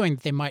they're doing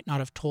that they might not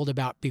have told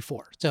about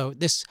before. So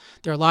there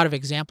are a lot of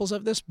examples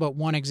of this, but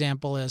one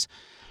example is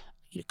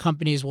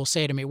companies will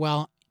say to me,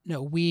 well,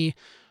 we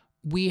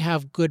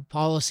have good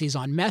policies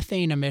on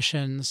methane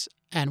emissions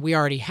and we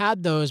already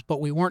had those, but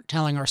we weren't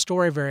telling our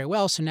story very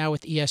well. So now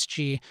with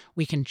ESG,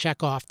 we can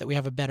check off that we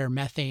have a better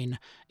methane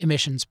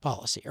emissions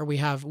policy, or we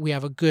have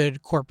a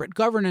good corporate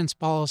governance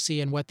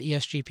policy, and what the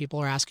ESG people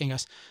are asking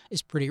us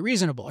is pretty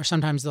reasonable. Or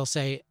sometimes they'll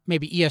say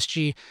maybe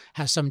ESG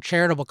has some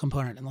charitable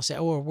component, and they'll say,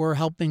 oh, we're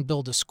helping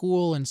build a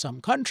school in some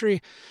country,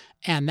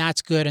 and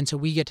that's good, and so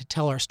we get to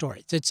tell our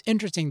story. So it's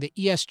interesting that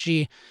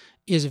ESG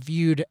is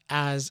viewed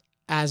as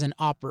an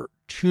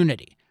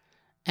opportunity.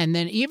 And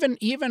then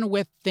even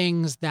with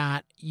things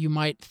that you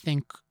might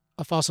think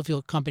a fossil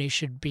fuel company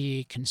should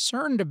be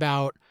concerned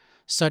about,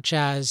 such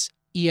as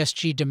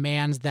ESG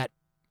demands that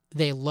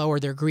they lower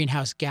their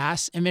greenhouse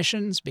gas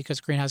emissions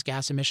because greenhouse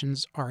gas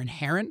emissions are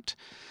inherent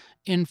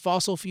in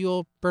fossil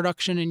fuel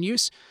production and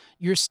use,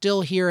 I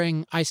still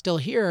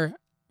hear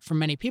from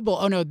many people,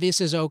 oh no,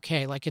 this is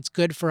okay. Like it's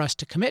good for us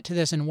to commit to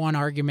this. And one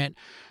argument,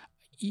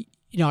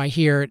 I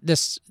hear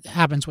this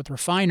happens with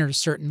refiners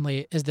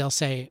certainly, is they'll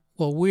say,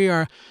 well,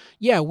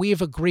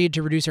 we've agreed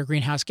to reduce our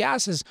greenhouse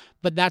gases,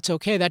 but that's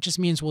okay. That just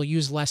means we'll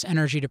use less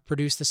energy to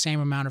produce the same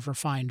amount of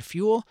refined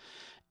fuel.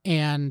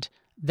 And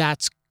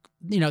that's,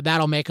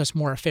 that'll make us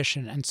more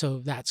efficient. And so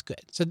that's good.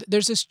 So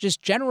there's this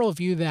just general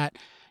view that,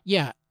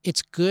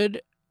 it's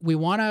good. We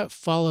want to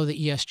follow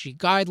the ESG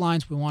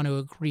guidelines. We want to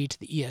agree to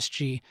the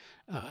ESG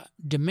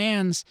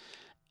demands.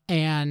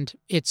 And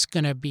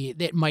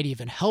it might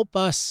even help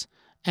us,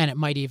 and it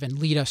might even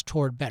lead us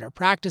toward better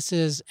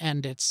practices.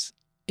 And it's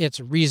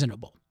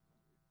reasonable.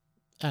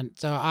 And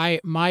so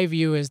my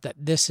view is that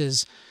this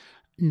is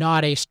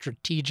not a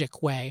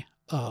strategic way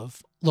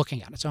of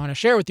looking at it. So I want to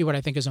share with you what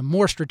I think is a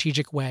more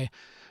strategic way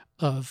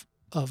of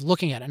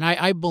looking at it. And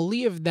I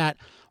believe that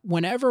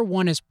whenever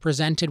one is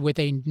presented with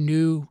a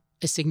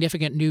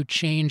significant new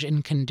change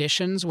in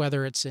conditions,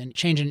 whether it's a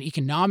change in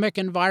economic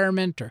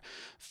environment or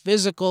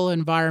physical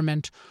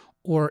environment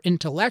or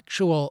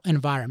intellectual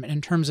environment,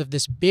 in terms of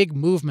this big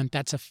movement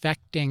that's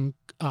affecting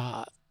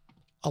a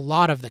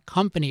lot of the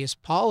company's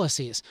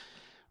policies,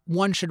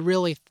 one should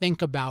really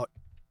think about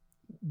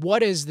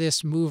what is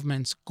this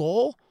movement's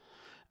goal,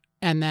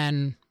 and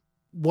then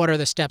what are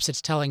the steps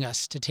it's telling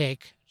us to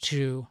take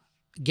to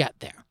get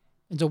there.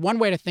 And so one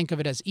way to think of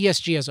it as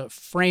ESG as a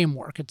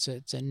framework. It's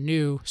a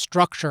new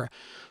structure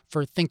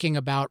for thinking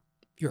about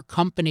your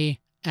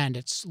company and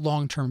its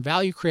long-term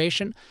value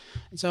creation.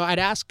 And so I'd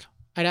ask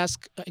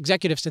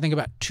executives to think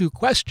about two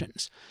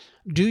questions.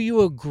 Do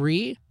you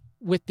agree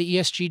with the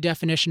ESG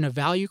definition of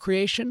value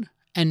creation?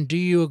 And do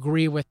you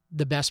agree with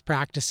the best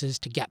practices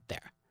to get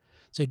there?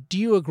 So do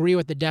you agree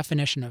with the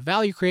definition of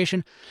value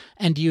creation?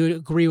 And do you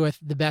agree with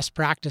the best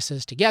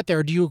practices to get there?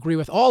 Or do you agree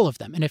with all of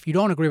them? And if you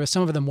don't agree with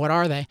some of them, what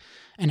are they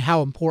and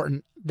how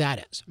important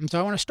that is? And so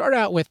I want to start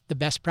out with the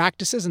best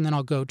practices, and then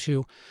I'll go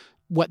to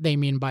what they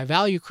mean by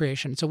value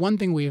creation. So one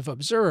thing we've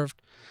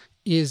observed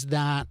is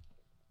that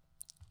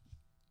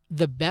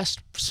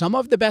some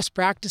of the best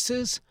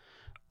practices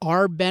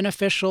are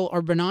beneficial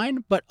or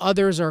benign, but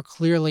others are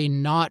clearly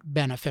not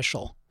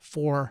beneficial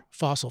for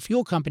fossil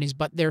fuel companies,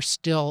 but they're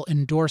still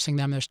endorsing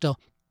them.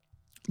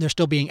 They're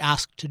still being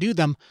asked to do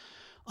them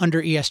under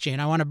ESG.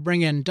 And I want to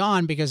bring in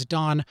Don because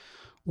Don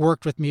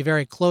worked with me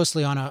very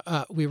closely on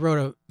we wrote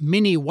a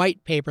mini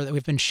white paper that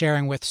we've been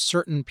sharing with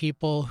certain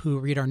people who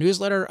read our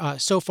newsletter.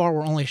 So far,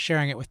 we're only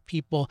sharing it with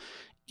people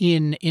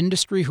in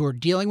industry who are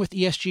dealing with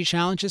ESG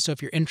challenges. So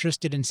if you're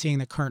interested in seeing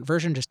the current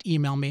version, just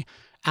email me,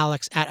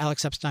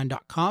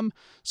 alex@alexepstein.com.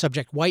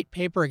 Subject white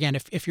paper. Again,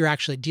 if you're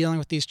actually dealing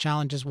with these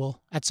challenges,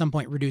 we'll at some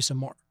point release a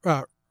more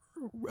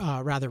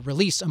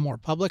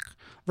public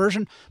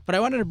version. But I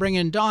wanted to bring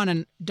in Don.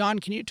 And Don,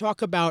 can you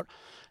talk about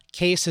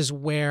cases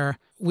where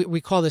we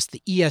call this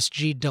the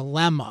ESG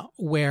dilemma,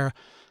 where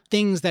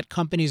things that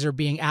companies are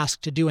being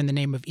asked to do in the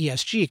name of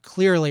ESG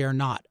clearly are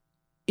not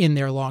in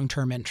their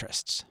long-term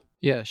interests?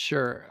 Yeah,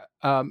 sure.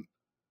 I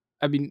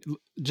mean,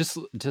 just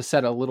to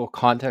set a little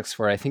context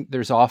for it, I think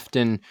there's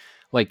often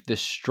like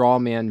this straw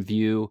man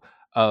view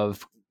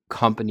of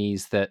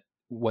companies that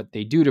what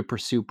they do to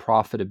pursue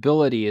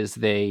profitability is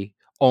they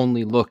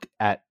only look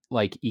at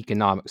like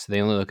economics.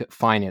 They only look at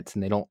finance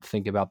and they don't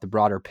think about the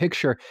broader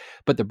picture.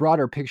 But the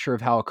broader picture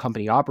of how a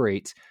company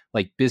operates,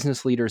 like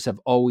business leaders have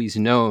always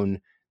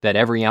known that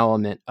every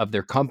element of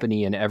their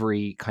company and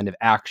every kind of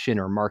action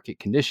or market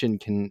condition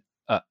can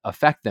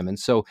affect them. And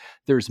so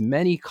there's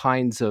many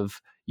kinds of,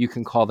 you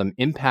can call them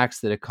impacts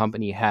that a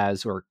company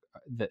has or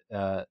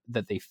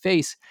that they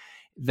face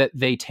that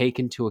they take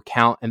into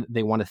account and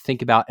they want to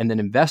think about. And then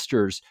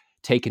investors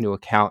take into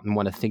account and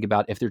want to think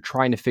about if they're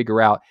trying to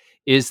figure out,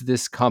 is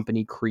this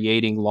company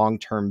creating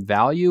long-term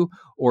value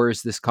or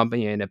is this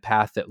company in a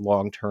path that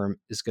long-term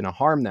is going to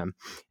harm them?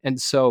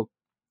 And so,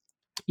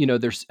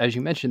 there's, as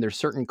you mentioned, there's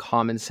certain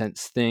common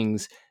sense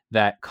things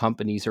that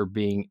companies are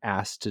being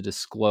asked to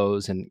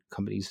disclose and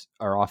companies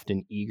are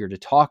often eager to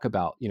talk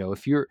about.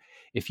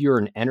 If you're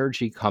an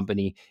energy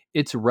company,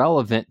 it's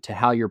relevant to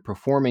how you're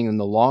performing in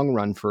the long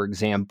run. For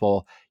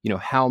example,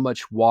 how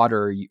much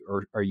water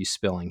are you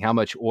spilling? How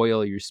much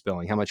oil are you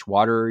spilling? How much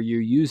water are you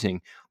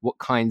using? What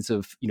kinds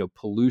of,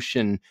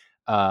 pollution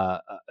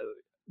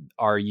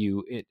are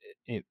you,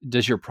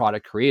 does your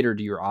product create or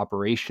do your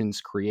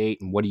operations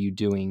create? And what are you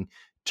doing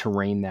to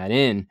rein that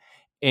in?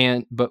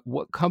 But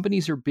what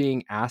companies are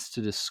being asked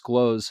to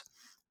disclose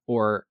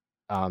or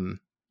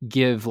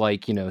give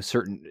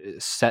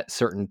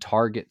certain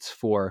targets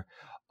for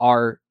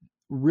are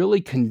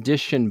really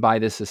conditioned by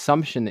this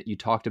assumption that you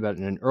talked about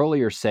in an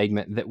earlier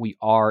segment that we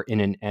are in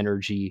an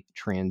energy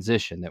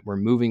transition, that we're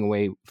moving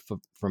away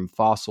from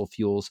fossil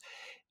fuels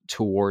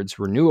towards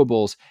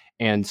renewables.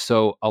 And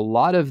so a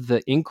lot of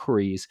the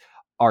inquiries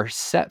are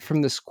set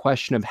from this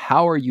question of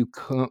how are you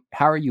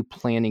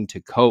planning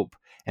to cope?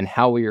 And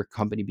how will your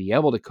company be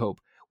able to cope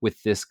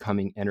with this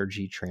coming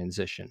energy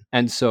transition?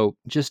 And so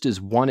just as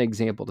one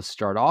example to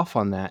start off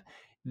on that,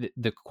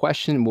 the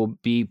question will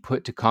be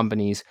put to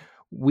companies,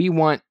 we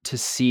want to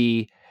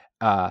see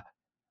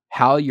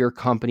how your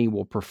company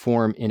will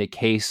perform in a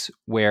case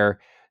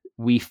where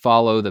we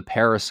follow the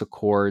Paris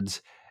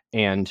Accords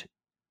and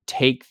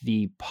take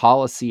the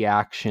policy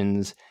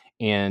actions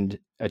and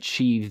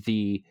achieve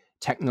the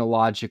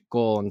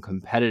technological and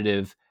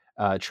competitive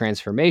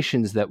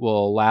transformations that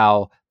will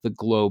allow the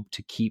globe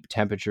to keep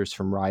temperatures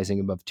from rising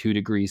above 2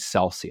 degrees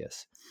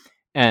Celsius.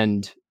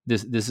 And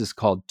this is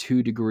called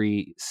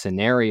 2-degree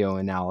scenario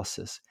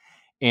analysis.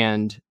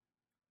 And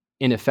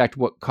in effect,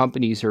 what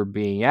companies are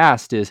being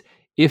asked is,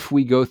 if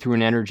we go through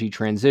an energy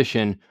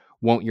transition,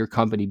 won't your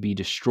company be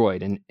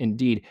destroyed? And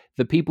indeed,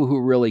 the people who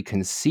really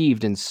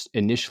conceived and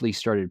initially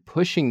started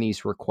pushing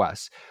these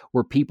requests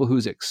were people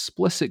whose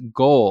explicit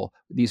goal,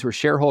 these were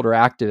shareholder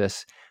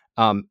activists,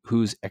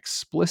 whose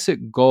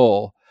explicit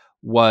goal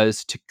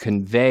was to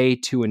convey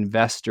to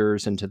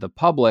investors and to the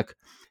public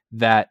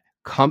that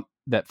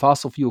that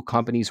fossil fuel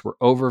companies were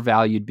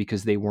overvalued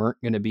because they weren't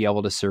going to be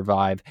able to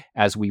survive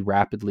as we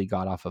rapidly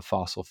got off of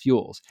fossil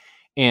fuels.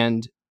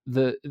 And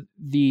I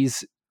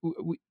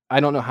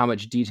don't know how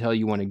much detail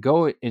you want to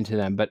go into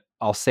them, but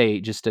I'll say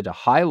just at a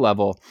high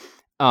level,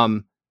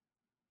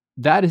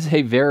 that is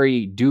a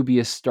very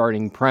dubious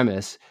starting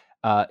premise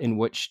in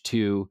which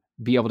to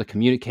be able to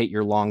communicate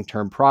your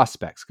long-term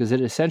prospects, because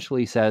it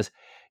essentially says,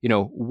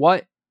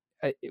 what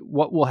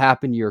will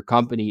happen to your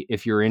company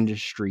if your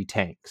industry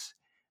tanks?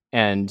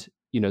 And,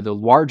 the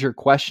larger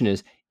question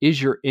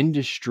is your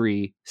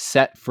industry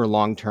set for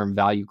long-term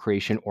value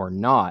creation or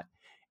not?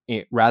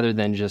 Rather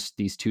than just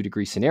these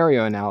 2-degree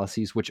scenario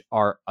analyses, which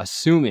are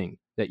assuming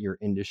that your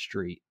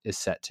industry is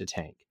set to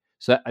tank.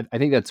 So I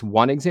think that's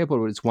one example,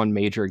 but it's one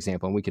major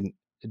example, and we can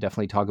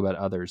definitely talk about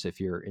others if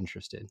you're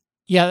interested.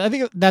 Yeah, I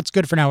think that's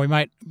good for now. We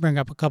might bring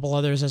up a couple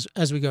others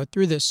as we go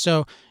through this.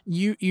 So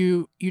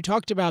you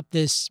talked about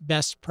this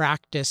best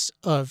practice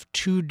of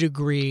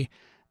 2-degree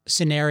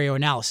scenario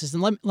analysis.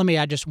 And let me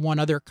add just one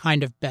other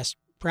kind of best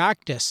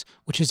practice,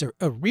 which is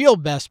a real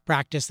best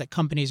practice that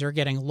companies are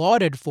getting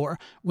lauded for,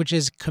 which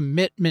is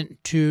commitment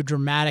to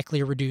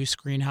dramatically reduce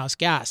greenhouse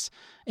gas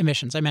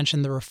emissions. I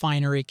mentioned the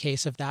refinery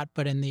case of that,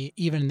 but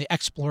even in the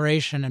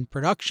exploration and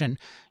production,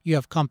 you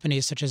have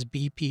companies such as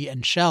BP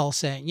and Shell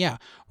saying, yeah,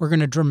 we're going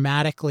to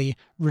dramatically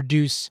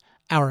reduce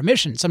our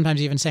emissions,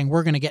 sometimes even saying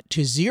we're going to get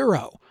to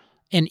zero.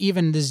 And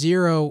even the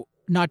zero,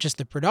 not just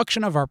the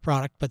production of our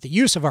product, but the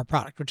use of our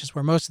product, which is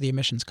where most of the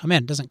emissions come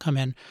in. It doesn't come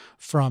in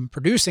from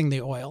producing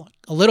the oil.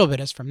 A little bit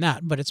is from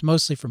that, but it's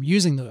mostly from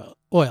using the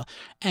oil.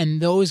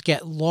 And those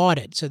get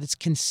lauded. So it's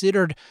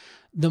considered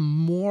the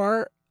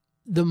more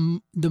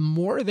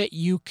that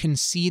you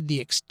concede the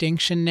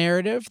extinction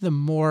narrative, the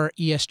more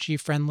ESG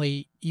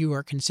friendly you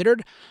are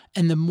considered,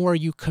 and the more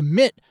you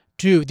commit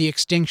to the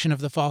extinction of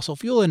the fossil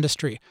fuel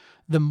industry,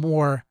 the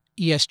more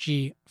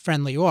ESG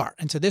friendly you are.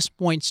 And so this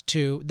points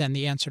to then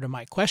the answer to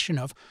my question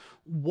of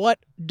what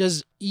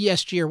does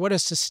ESG or what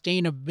does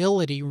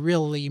sustainability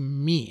really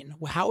mean?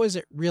 How is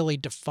it really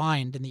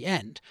defined in the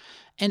end?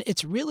 And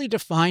it's really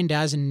defined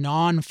as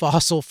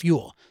non-fossil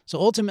fuel. So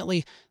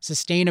ultimately,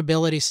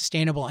 sustainability,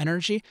 sustainable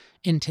energy,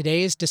 in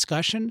today's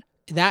discussion,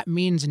 that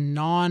means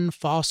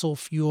non-fossil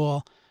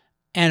fuel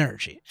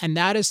energy. And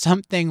that is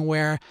something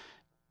where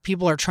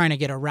people are trying to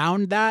get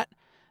around that.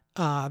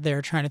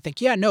 They're trying to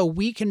think,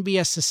 we can be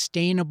a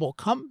sustainable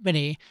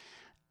company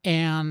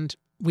and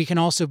we can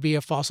also be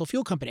a fossil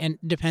fuel company. And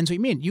it depends what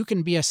you mean. You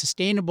can be a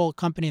sustainable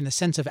company in the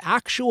sense of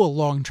actual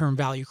long-term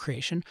value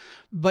creation,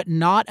 but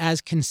not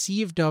as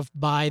conceived of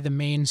by the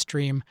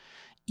mainstream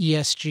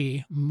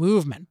ESG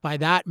movement. By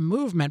that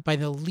movement, by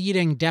the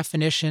leading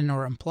definition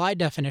or implied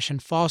definition,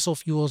 fossil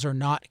fuels are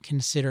not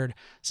considered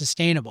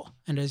sustainable.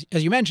 And as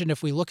you mentioned,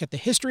 if we look at the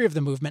history of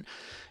the movement,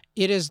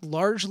 it is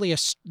largely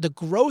the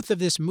growth of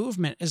this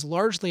movement is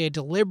largely a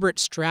deliberate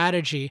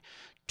strategy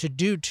to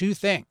do two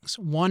things.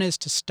 One is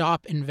to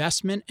stop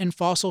investment in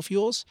fossil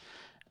fuels,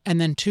 and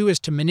then two is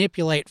to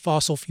manipulate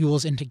fossil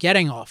fuels into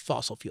getting off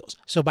fossil fuels.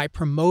 So by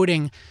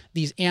promoting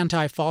these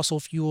anti-fossil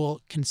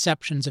fuel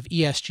conceptions of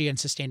ESG and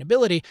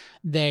sustainability,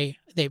 they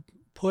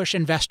push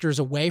investors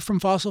away from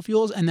fossil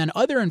fuels, and then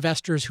other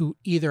investors who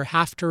either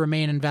have to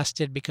remain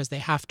invested because they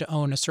have to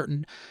own a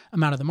certain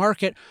amount of the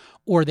market,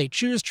 or they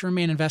choose to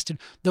remain invested,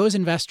 those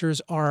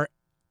investors are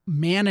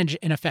managing,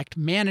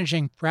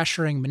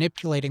 pressuring,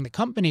 manipulating the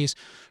companies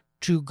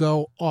to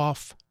go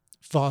off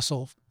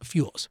fossil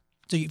fuels.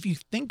 So if you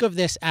think of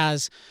this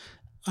as,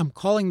 I'm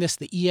calling this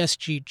the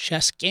ESG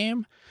chess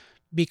game,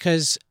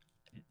 because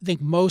I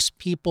think most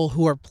people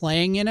who are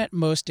playing in it,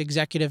 most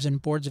executives and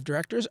boards of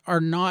directors,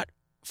 are not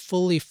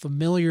fully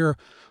familiar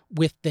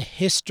with the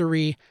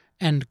history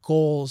and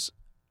goals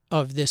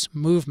of this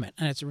movement.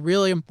 And it's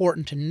really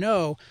important to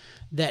know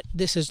that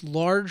this is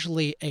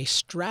largely a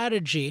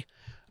strategy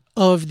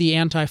of the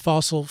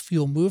anti-fossil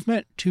fuel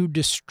movement to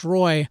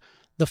destroy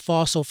the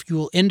fossil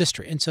fuel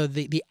industry. And so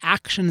the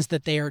actions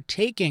that they are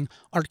taking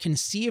are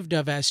conceived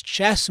of as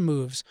chess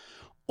moves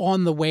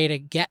on the way to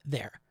get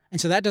there. And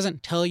so that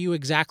doesn't tell you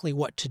exactly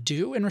what to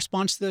do in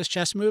response to those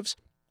chess moves,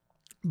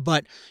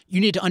 but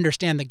you need to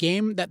understand the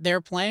game that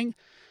they're playing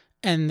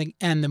and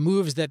the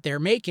moves that they're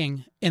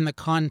making in the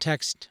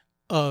context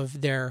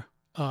of their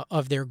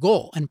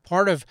goal. And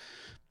part of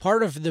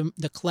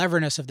the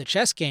cleverness of the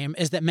chess game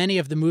is that many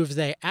of the moves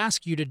they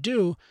ask you to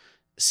do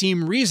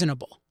seem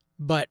reasonable,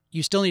 but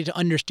you still need to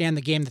understand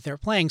the game that they're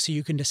playing so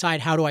you can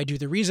decide, how do I do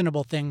the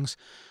reasonable things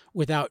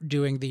without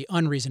doing the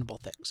unreasonable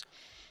things.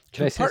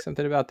 Can I say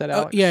something about that,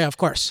 Alex? Yeah, of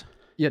course.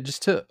 Yeah,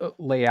 just to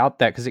lay out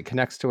that, because it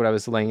connects to what I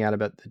was laying out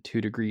about the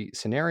 2-degree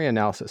scenario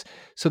analysis.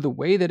 So the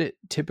way that it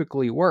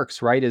typically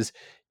works, right, is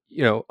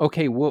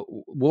okay,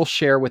 we'll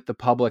share with the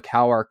public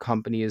how our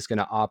company is going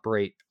to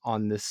operate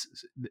on this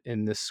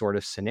in this sort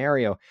of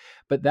scenario.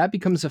 But that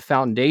becomes a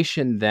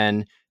foundation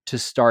then to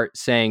start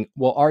saying,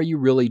 well, are you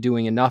really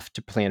doing enough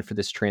to plan for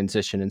this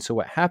transition? And so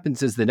what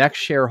happens is the next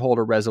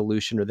shareholder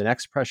resolution or the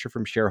next pressure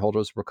from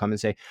shareholders will come and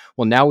say,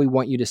 well, now we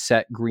want you to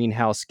set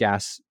greenhouse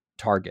gas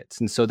targets.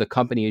 And so the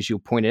company, as you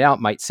pointed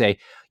out, might say,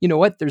 you know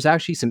what, there's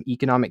actually some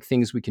economic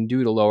things we can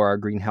do to lower our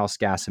greenhouse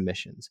gas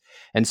emissions.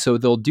 And so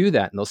they'll do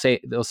that. And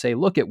they'll say,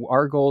 look,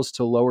 our goal is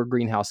to lower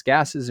greenhouse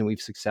gases, and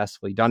we've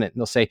successfully done it. And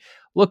they'll say,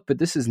 look, but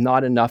this is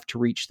not enough to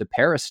reach the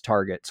Paris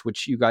targets,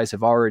 which you guys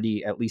have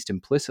already at least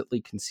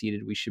implicitly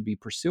conceded we should be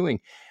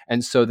pursuing.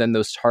 And so then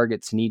those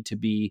targets need to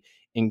be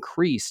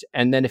increased.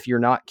 And then if you're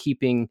not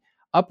keeping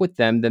up with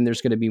them, then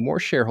there's going to be more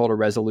shareholder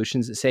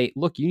resolutions that say,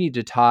 look, you need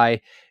to tie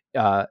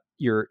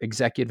your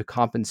executive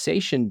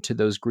compensation to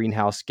those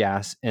greenhouse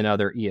gas and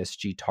other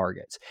ESG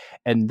targets.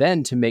 And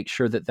then to make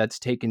sure that that's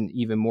taken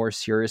even more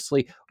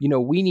seriously,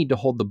 we need to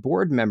hold the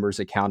board members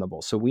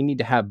accountable. So we need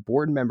to have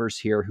board members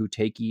here who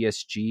take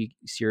ESG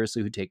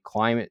seriously, who take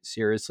climate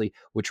seriously,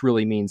 which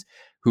really means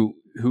who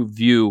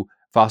view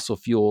fossil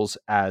fuels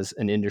as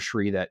an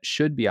industry that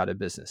should be out of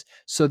business.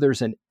 So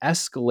there's an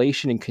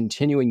escalation and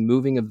continuing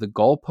moving of the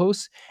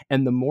goalposts.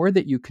 And the more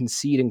that you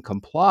concede and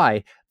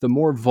comply, the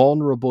more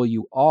vulnerable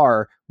you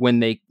are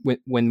when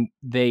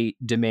they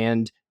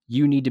demand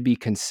you need to be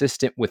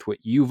consistent with what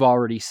you've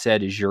already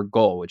said is your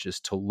goal, which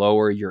is to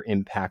lower your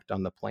impact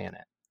on the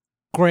planet.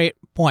 Great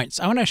points.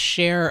 I want to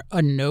share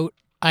a note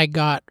I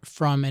got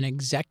from an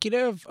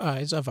executive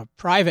of a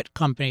private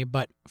company,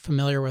 but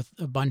familiar with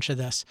a bunch of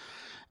this.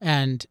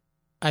 And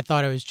I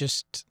thought it was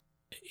just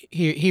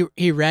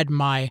he read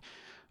my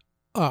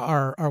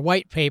our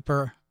white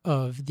paper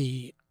of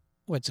the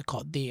what's it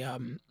called the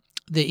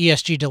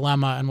ESG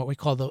dilemma and what we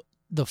call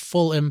the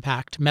full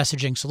impact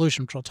messaging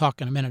solution, which we'll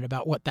talk in a minute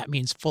about what that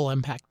means, full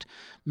impact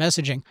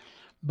messaging.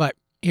 But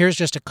here's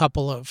just a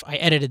couple of I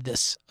edited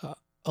this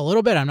a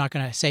little bit. I'm not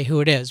going to say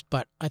who it is,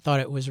 but I thought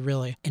it was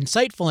really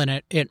insightful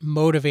and it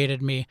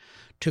motivated me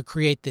to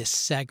create this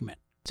segment.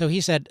 So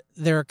he said,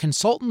 there are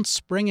consultants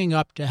springing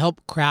up to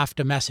help craft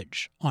a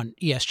message on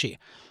ESG.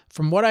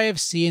 From what I have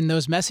seen,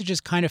 those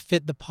messages kind of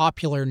fit the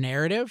popular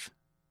narrative,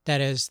 that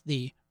is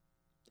the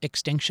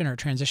extinction or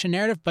transition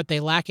narrative, but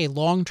they lack a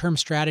long-term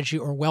strategy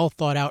or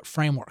well-thought-out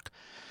framework.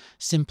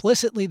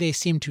 Simplicitly, they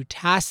seem to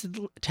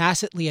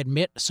tacitly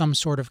admit some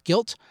sort of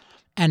guilt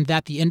and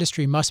that the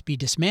industry must be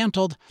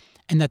dismantled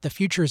and that the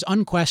future is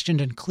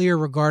unquestioned and clear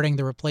regarding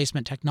the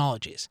replacement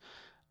technologies.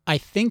 I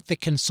think the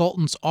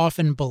consultants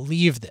often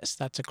believe this.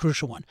 That's a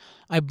crucial one.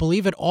 I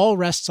believe it all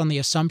rests on the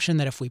assumption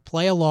that if we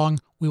play along,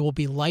 we will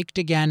be liked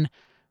again,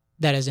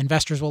 that is,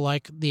 investors will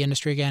like the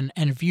industry again,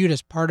 and viewed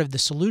as part of the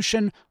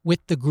solution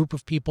with the group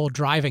of people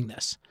driving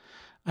this.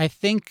 I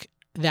think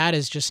that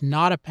is just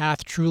not a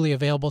path truly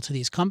available to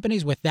these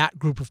companies with that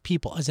group of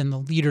people, as in the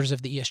leaders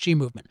of the ESG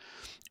movement.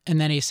 And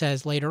then he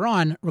says later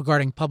on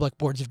regarding public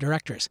boards of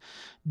directors,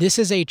 this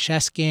is a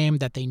chess game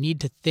that they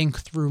need to think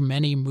through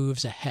many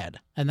moves ahead.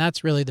 And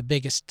that's really the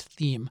biggest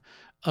theme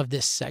of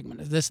this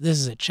segment. This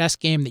is a chess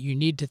game that you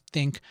need to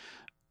think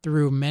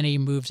through many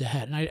moves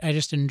ahead. And I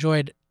just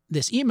enjoyed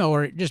this email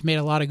where it just made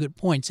a lot of good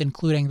points,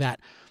 including that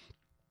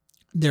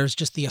there's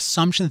just the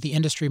assumption that the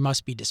industry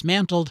must be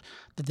dismantled,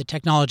 that the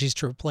technologies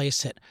to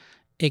replace it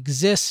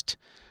exist,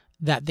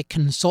 that the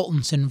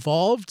consultants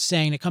involved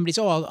saying to companies,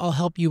 oh, I'll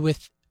help you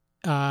with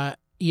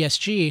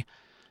ESG,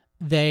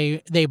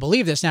 they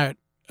believe this. Now,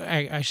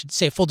 I should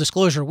say full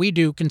disclosure, we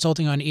do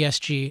consulting on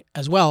ESG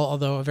as well,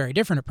 although a very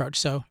different approach.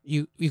 So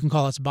you can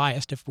call us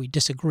biased if we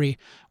disagree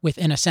with,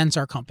 in a sense,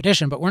 our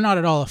competition, but we're not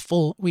at all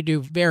we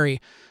do very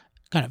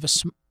kind of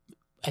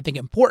I think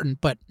important,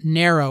 but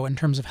narrow in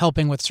terms of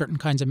helping with certain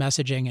kinds of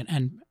messaging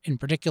and in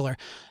particular,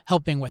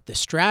 helping with the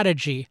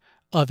strategy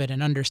of it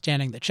and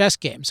understanding the chess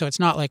game. So it's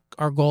not like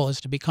our goal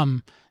is to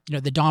become,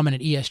 the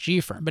dominant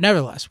ESG firm. But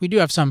nevertheless, we do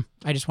have some,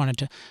 I just wanted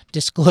to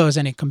disclose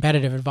any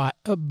competitive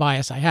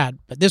bias I had.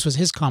 But this was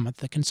his comment.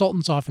 The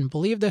consultants often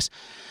believe this.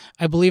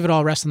 I believe it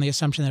all rests on the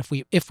assumption that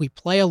if we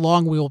play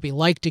along, we will be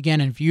liked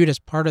again and viewed as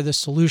part of the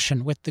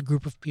solution with the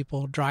group of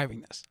people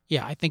driving this.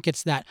 Yeah, I think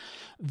it's that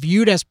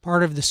viewed as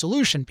part of the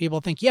solution.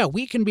 People think, yeah,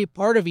 we can be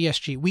part of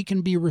ESG. We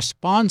can be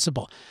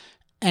responsible.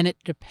 And it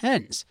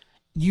depends.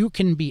 You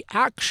can be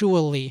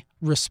actually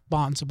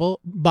responsible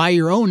by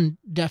your own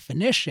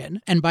definition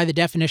and by the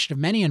definition of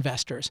many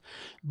investors,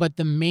 but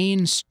the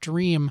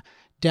mainstream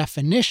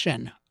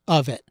definition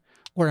of it,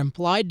 or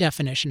implied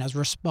definition as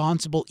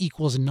responsible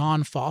equals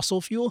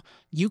non-fossil fuel,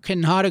 you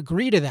cannot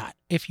agree to that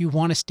if you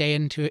want to stay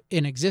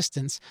in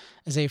existence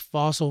as a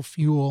fossil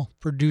fuel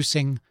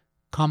producing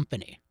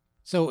company.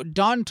 So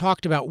Don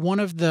talked about one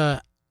of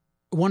the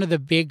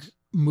big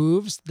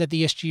moves that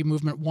the ESG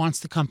movement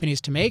wants the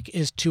companies to make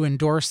is to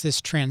endorse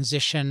this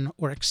transition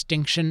or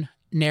extinction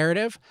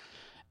narrative.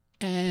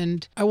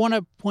 And I want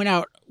to point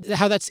out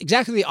how that's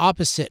exactly the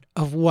opposite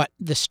of what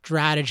the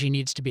strategy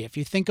needs to be. If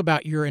you think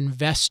about your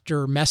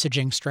investor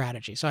messaging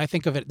strategy, so I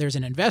think of it, there's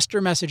an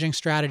investor messaging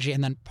strategy,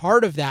 and then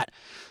part of that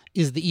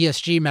is the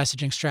ESG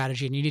messaging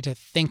strategy, and you need to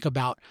think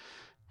about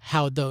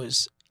how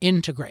those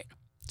integrate.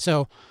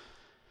 So,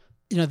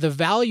 the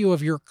value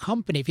of your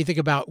company, if you think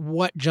about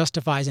what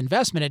justifies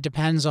investment, it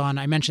depends on,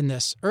 I mentioned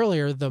this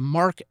earlier, the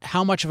market,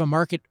 how much of a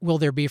market will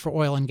there be for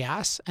oil and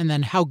gas, and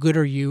then how good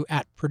are you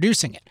at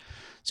producing it?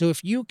 So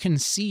if you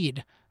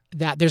concede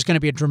that there's going to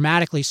be a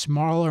dramatically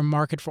smaller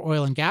market for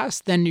oil and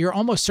gas, then you're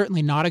almost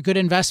certainly not a good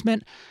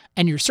investment,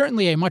 and you're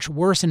certainly a much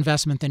worse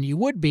investment than you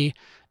would be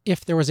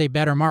if there was a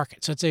better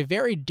market. So it's a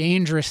very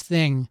dangerous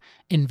thing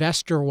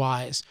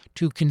investor-wise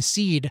to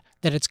concede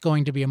that it's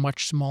going to be a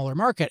much smaller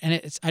market,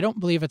 and I don't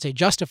believe it's a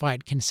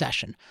justified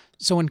concession.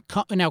 So when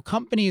now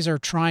companies are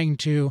trying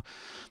to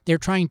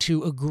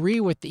agree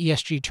with the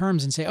ESG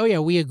terms and say, oh yeah,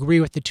 we agree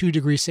with the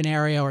 2-degree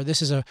scenario, or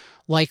this is a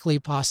likely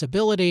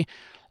possibility,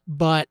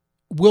 but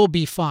we'll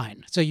be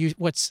fine. So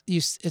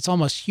it's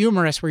almost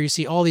humorous where you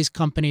see all these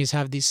companies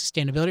have these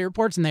sustainability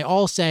reports and they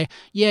all say,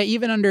 yeah,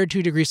 even under a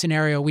 2-degree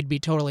scenario, we'd be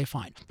totally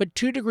fine. But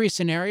 2-degree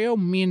scenario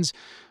means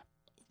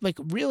like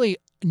really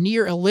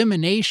near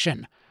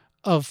elimination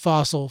of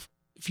fossil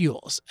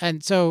fuels.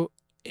 And so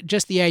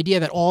just the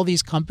idea that all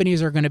these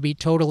companies are going to be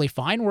totally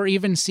fine, we're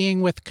even seeing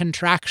with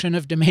contraction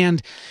of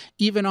demand,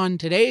 even on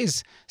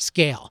today's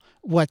scale,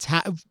 but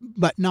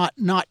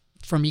not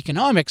from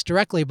economics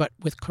directly, but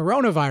with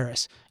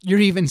coronavirus, you're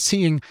even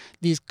seeing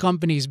these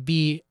companies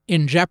be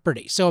in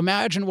jeopardy. So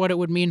imagine what it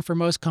would mean for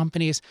most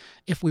companies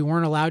if we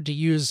weren't allowed to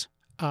use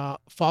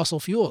fossil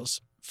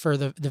fuels for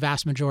the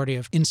vast majority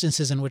of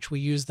instances in which we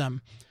use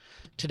them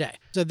today.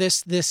 So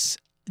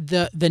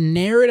the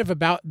narrative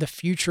about the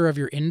future of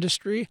your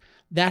industry,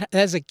 that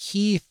is a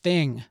key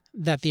thing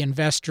that the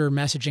investor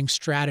messaging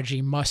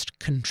strategy must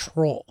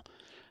control.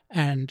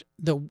 And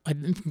I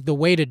think the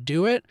way to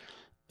do it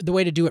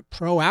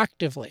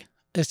proactively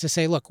is to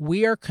say, look,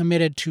 we are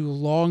committed to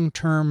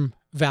long-term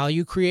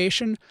value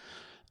creation,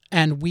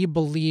 and we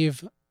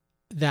believe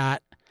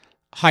that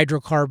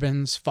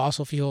hydrocarbons,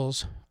 fossil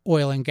fuels,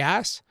 oil and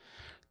gas,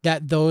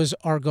 that those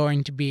are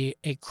going to be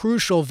a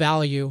crucial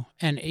value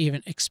and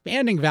even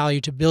expanding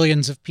value to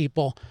billions of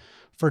people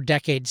for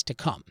decades to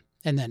come.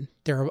 And then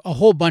there are a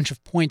whole bunch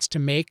of points to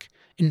make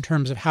in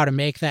terms of how to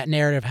make that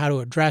narrative, how to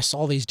address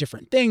all these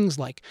different things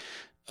like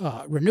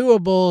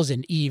renewables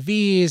and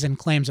EVs and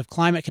claims of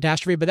climate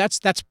catastrophe, but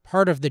that's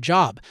part of the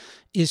job,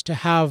 is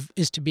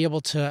to be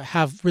able to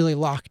have really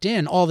locked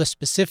in all the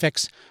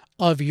specifics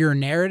of your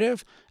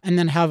narrative and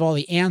then have all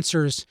the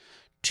answers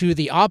to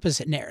the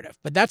opposite narrative.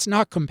 But that's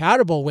not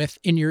compatible with,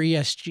 in your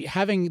ESG,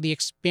 having the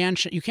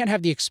expansion. You can't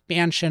have the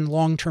expansion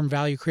long-term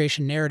value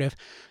creation narrative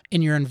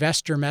in your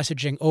investor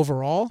messaging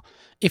overall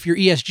if your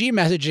ESG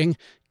messaging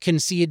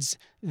concedes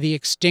the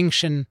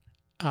extinction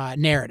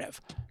narrative.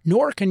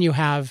 Nor can you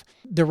have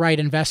the right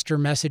investor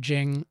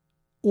messaging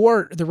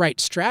or the right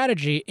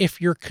strategy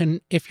if you're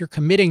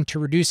committing to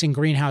reducing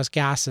greenhouse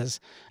gases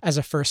as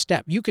a first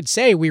step. You could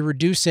say we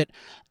reduce it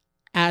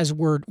as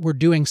we're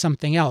doing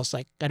something else,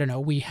 like, I don't know,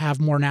 we have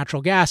more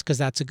natural gas because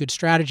that's a good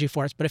strategy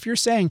for us. But if you're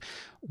saying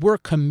we're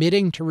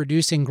committing to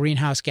reducing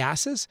greenhouse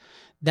gases,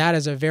 that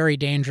is a very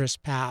dangerous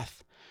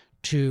path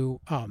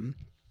to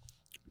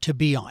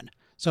be on.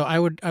 So I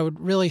would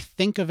really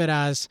think of it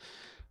as,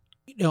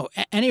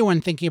 anyone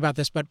thinking about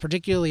this, but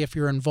particularly if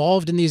you're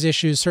involved in these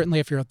issues, certainly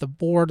if you're at the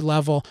board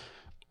level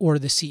or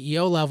the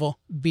CEO level,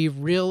 be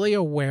really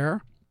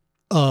aware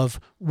of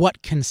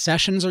what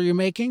concessions are you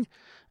making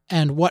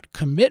and what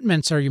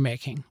commitments are you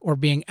making or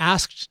being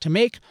asked to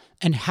make,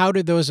 and how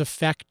do those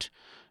affect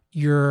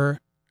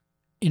your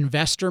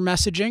investor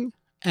messaging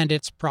and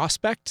its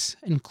prospects,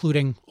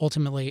 including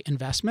ultimately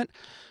investment,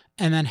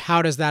 and then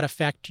how does that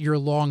affect your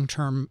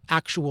long-term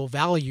actual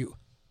value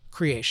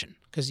creation?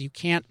 Because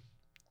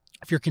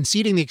if you're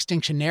conceding the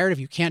extinction narrative,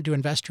 you can't do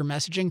investor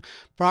messaging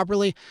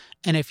properly.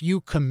 And if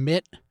you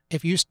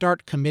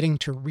start committing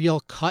to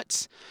real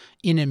cuts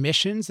in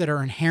emissions that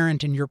are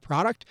inherent in your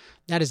product,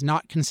 that is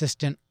not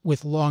consistent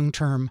with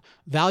long-term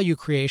value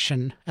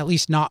creation, at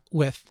least not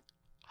with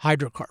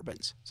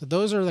hydrocarbons. So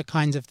those are the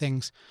kinds of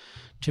things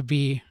to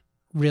be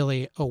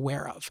really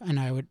aware of. And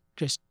I would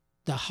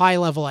the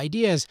high-level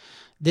idea is,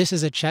 this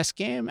is a chess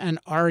game, and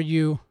are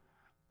you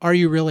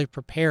really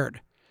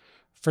prepared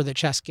for the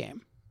chess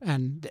game?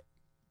 And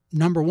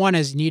number one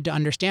is, you need to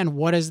understand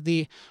what is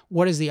the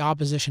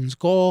opposition's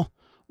goal,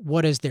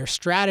 what is their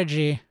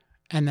strategy,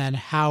 and then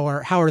how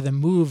are the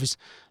moves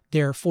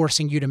they're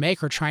forcing you to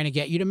make or trying to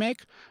get you to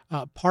make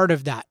part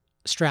of that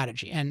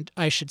strategy. And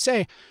I should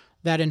say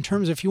that in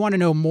terms of, if you want to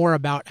know more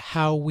about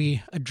how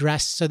we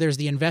address, so there's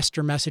the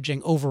investor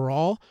messaging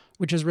overall,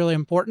 which is really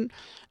important.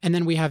 And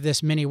then we have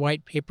this mini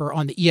white paper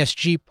on the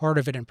ESG part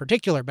of it in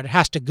particular, but it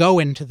has to go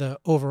into the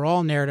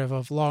overall narrative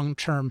of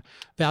long-term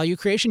value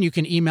creation. You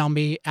can email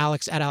me,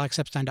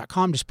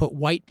 alex@alexepstein.com. Just put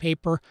white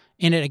paper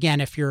in it. Again,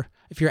 if you're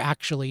if you're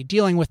actually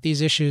dealing with these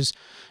issues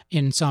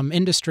in some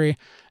industry.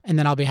 And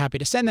then I'll be happy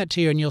to send that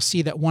to you. And you'll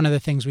see that one of the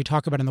things we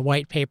talk about in the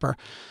white paper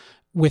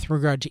with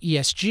regard to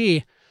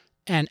ESG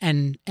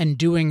and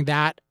doing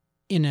that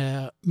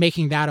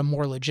making that a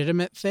more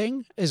legitimate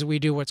thing is we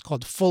do what's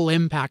called full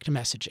impact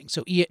messaging.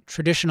 So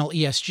traditional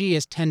ESG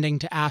is tending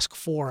to ask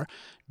for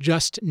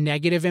just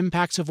negative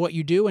impacts of what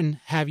you do and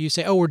have you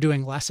say, oh, we're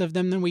doing less of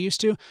them than we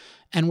used to.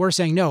 And we're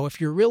saying, no,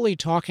 if you're really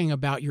talking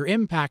about your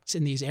impacts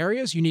in these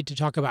areas, you need to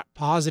talk about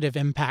positive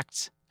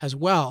impacts as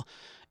well,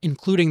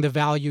 including the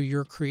value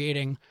you're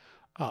creating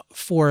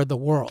for the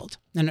world.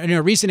 And in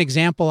a recent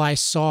example I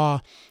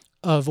saw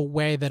of a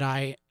way that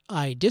I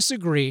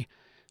disagree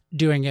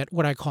doing it,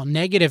 what I call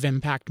negative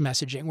impact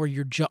messaging, where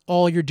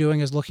all you're doing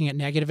is looking at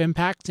negative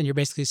impacts, and you're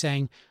basically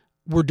saying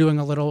we're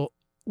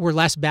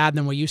less bad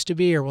than we used to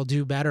be, or we'll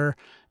do better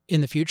in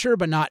the future,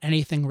 but not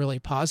anything really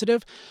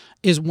positive,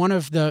 is one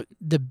of the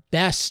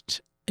best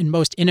and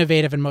most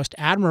innovative and most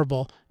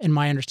admirable, in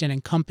my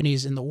understanding,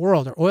 companies in the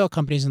world, or oil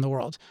companies in the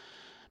world,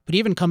 but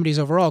even companies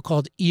overall,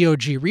 called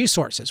EOG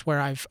Resources,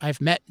 where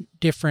I've met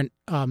different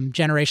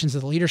generations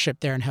of the leadership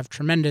there and have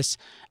tremendous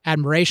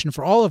admiration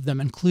for all of them,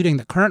 including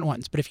the current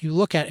ones. But if you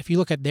look at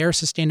their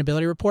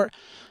sustainability report,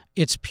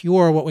 it's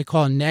pure what we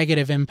call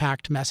negative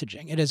impact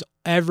messaging. It is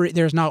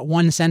there's not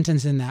one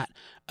sentence in that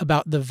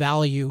about the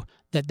value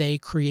that they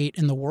create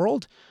in the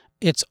world.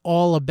 It's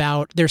all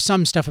about, there's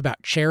some stuff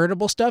about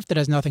charitable stuff that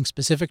has nothing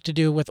specific to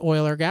do with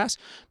oil or gas,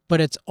 but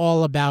it's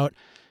all about,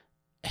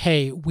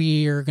 hey,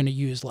 we are going to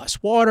use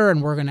less water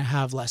and we're going to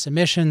have less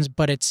emissions,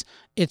 but it's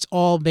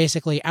all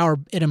basically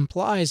it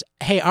implies,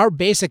 hey, our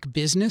basic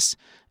business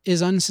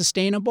is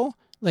unsustainable.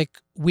 Like,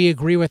 we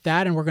agree with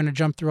that and we're going to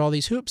jump through all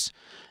these hoops,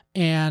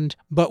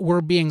 but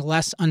we're being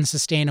less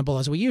unsustainable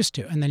as we used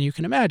to. And then you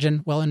can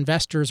imagine, well,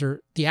 investors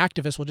or the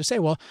activists will just say,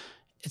 well,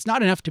 it's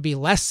not enough to be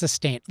less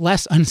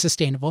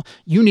unsustainable.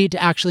 You need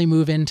to actually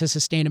move into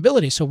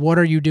sustainability. So what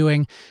are you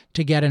doing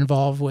to get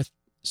involved with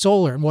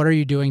solar, and what are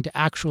you doing to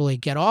actually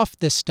get off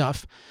this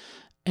stuff?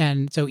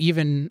 And so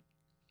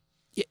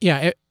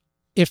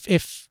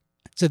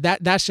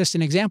that's just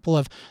an example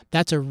of,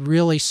 that's a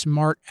really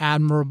smart,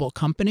 admirable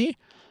company.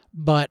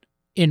 But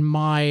in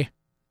my,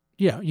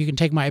 you can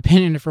take my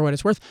opinion for what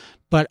it's worth,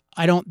 but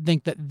I don't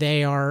think that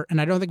they are,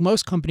 and I don't think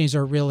most companies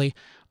are really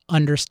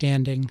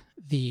understanding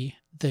the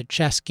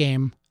chess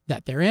game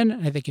that they're in.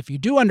 And I think if you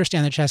do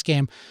understand the chess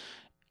game,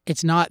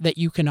 it's not that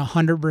you can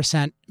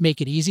 100%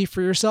 make it easy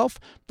for yourself,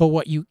 but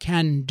what you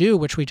can do,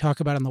 which we talk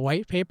about in the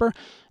white paper,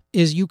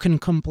 is you can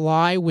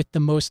comply with the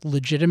most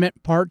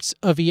legitimate parts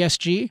of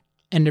ESG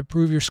and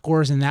improve your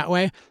scores in that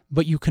way,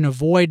 but you can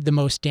avoid the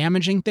most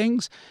damaging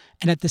things.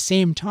 And at the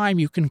same time,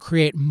 you can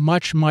create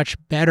much, much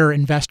better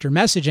investor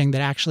messaging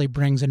that actually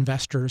brings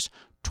investors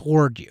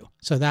toward you.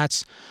 So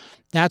that's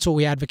what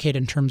we advocate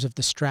in terms of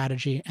the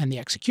strategy and the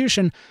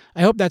execution.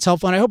 I hope that's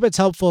helpful. And I hope it's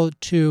helpful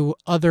to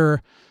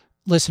other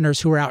listeners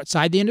who are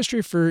outside the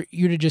industry, for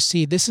you to just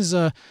see this is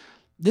a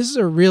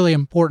really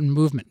important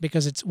movement,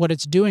 because it's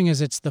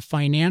the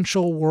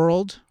financial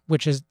world,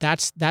 which is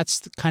that's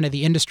kind of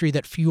the industry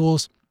that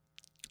fuels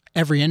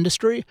every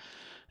industry.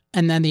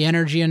 And then the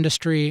energy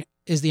industry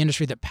is the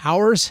industry that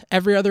powers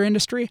every other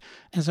industry.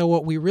 And so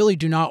what we really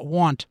do not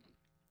want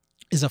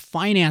is a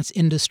finance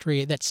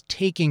industry that's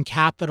taking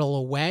capital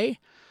away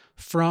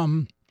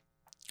from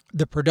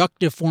the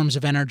productive forms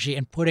of energy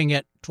and putting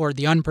it toward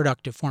the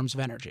unproductive forms of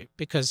energy,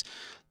 because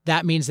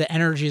that means that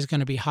energy is going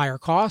to be higher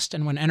cost.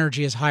 And when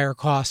energy is higher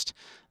cost,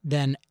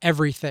 then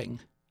everything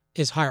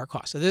is higher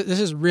cost. So this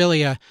is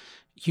really a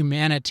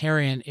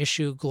humanitarian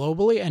issue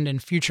globally. And in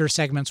future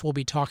segments, we'll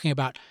be talking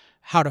about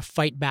how to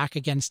fight back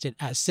against it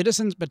as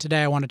citizens. But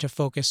today I wanted to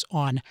focus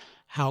on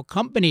how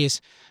companies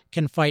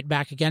can fight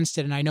back against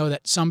it. And I know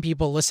that some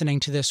people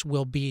listening to this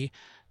will be,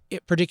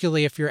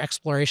 particularly if you're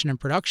exploration and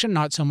production,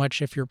 not so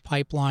much if you're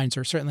pipelines,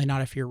 or certainly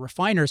not if you're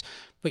refiners,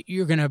 but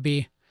you're going to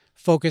be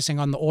focusing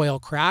on the oil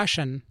crash,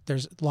 and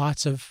there's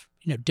lots of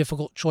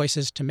difficult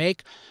choices to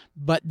make.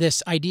 But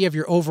this idea of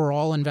your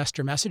overall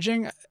investor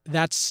messaging,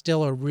 that's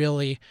still a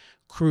really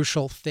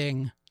crucial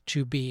thing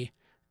to be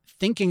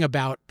thinking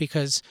about,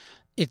 because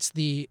it's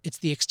the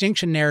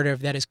extinction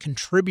narrative that is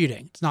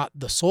contributing. It's not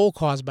the sole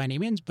cause by any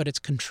means, but it's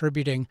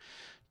contributing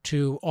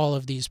to all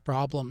of these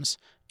problems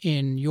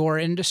in your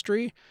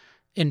industry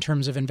in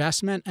terms of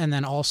investment, and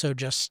then also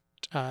just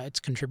it's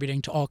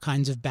contributing to all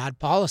kinds of bad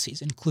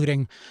policies,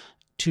 including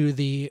to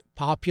the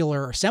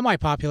popular or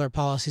semi-popular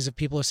policies of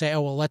people who say,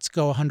 oh, well, let's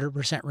go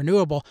 100%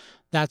 renewable.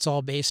 That's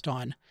all based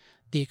on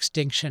the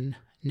extinction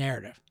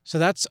narrative. So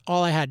that's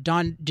all I had.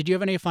 Don, did you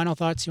have any final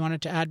thoughts you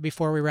wanted to add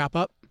before we wrap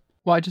up?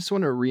 Well, I just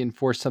want to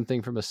reinforce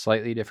something from a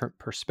slightly different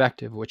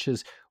perspective, which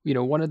is,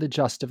 one of the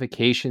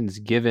justifications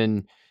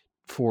given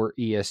for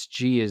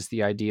ESG is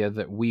the idea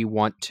that we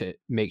want to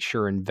make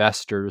sure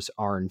investors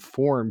are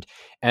informed.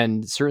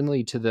 And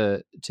certainly to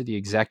the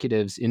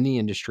executives in the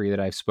industry that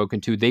I've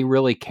spoken to, they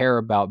really care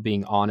about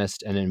being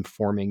honest and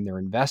informing their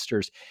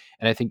investors.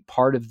 And I think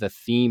part of the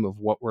theme of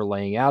what we're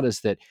laying out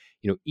is that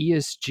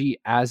ESG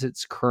as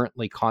it's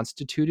currently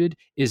constituted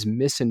is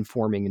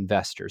misinforming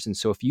investors. And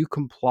so if you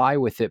comply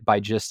with it by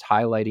just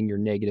highlighting your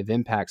negative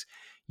impacts,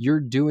 you're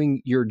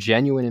doing your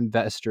genuine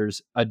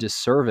investors a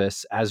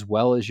disservice as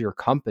well as your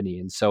company.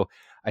 And so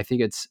I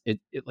think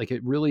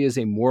it really is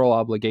a moral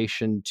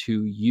obligation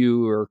to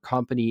you, your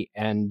company,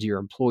 and your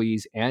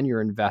employees and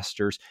your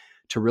investors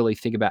to really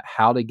think about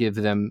how to give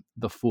them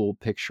the full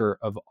picture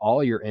of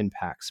all your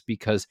impacts,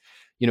 because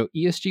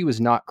ESG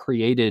was not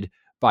created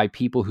by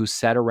people who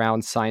sat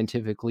around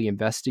scientifically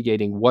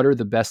investigating what are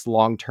the best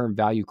long-term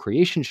value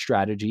creation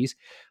strategies.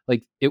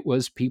 Like, it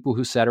was people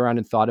who sat around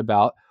and thought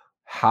about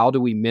how do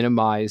we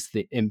minimize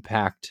the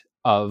impact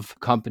of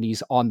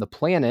companies on the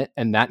planet,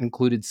 and that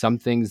included some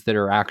things that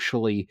are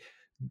actually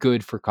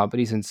good for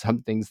companies and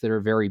some things that are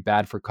very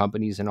bad for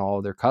companies and all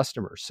of their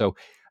customers. So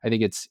I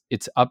think it's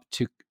up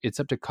to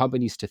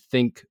companies to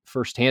think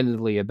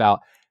first-handedly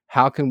about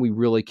how can we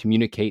really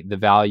communicate the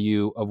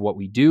value of what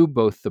we do,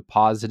 both the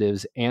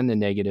positives and the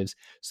negatives,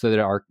 so that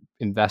our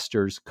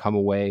investors come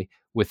away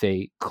with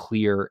a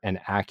clear and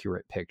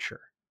accurate picture.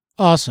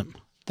 Awesome.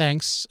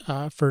 Thanks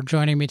for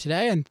joining me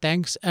today, and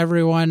thanks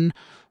everyone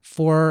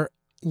for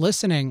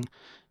listening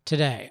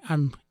today.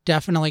 I'm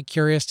definitely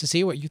curious to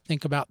see what you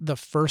think about the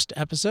first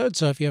episode.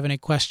 So if you have any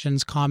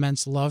questions,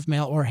 comments, love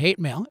mail, or hate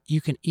mail,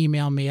 you can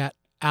email me at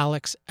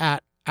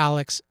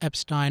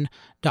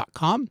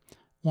alex@alexepstein.com.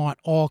 Want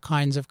all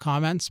kinds of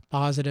comments,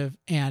 positive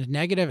and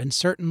negative, and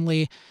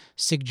certainly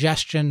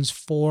suggestions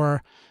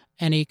for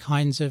any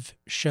kinds of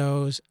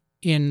shows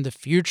in the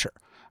future.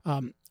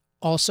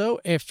 Also,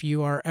 if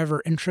you are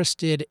ever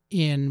interested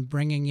in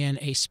bringing in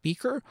a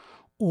speaker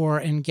or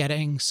in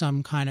getting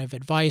some kind of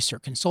advice or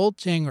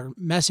consulting or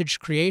message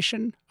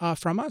creation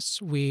from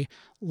us, we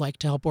like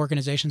to help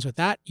organizations with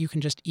that. You can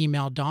just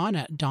email Don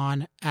at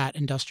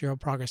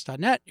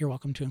don@industrialprogress.net. You're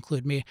welcome to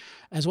include me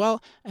as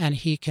well, and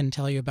he can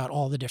tell you about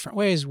all the different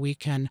ways we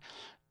can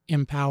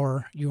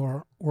empower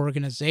your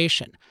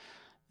organization.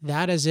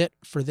 That is it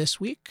for this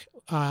week.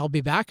 I'll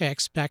be back, I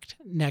expect,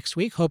 next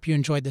week. Hope you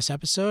enjoyed this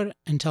episode.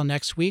 Until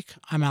next week,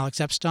 I'm Alex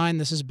Epstein.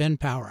 This has been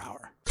Power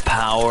Hour.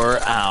 Power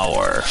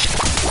Hour.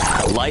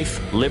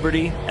 Life,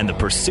 liberty, and the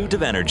pursuit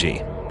of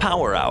energy.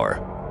 Power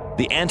Hour.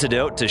 The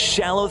antidote to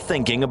shallow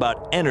thinking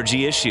about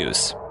energy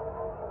issues.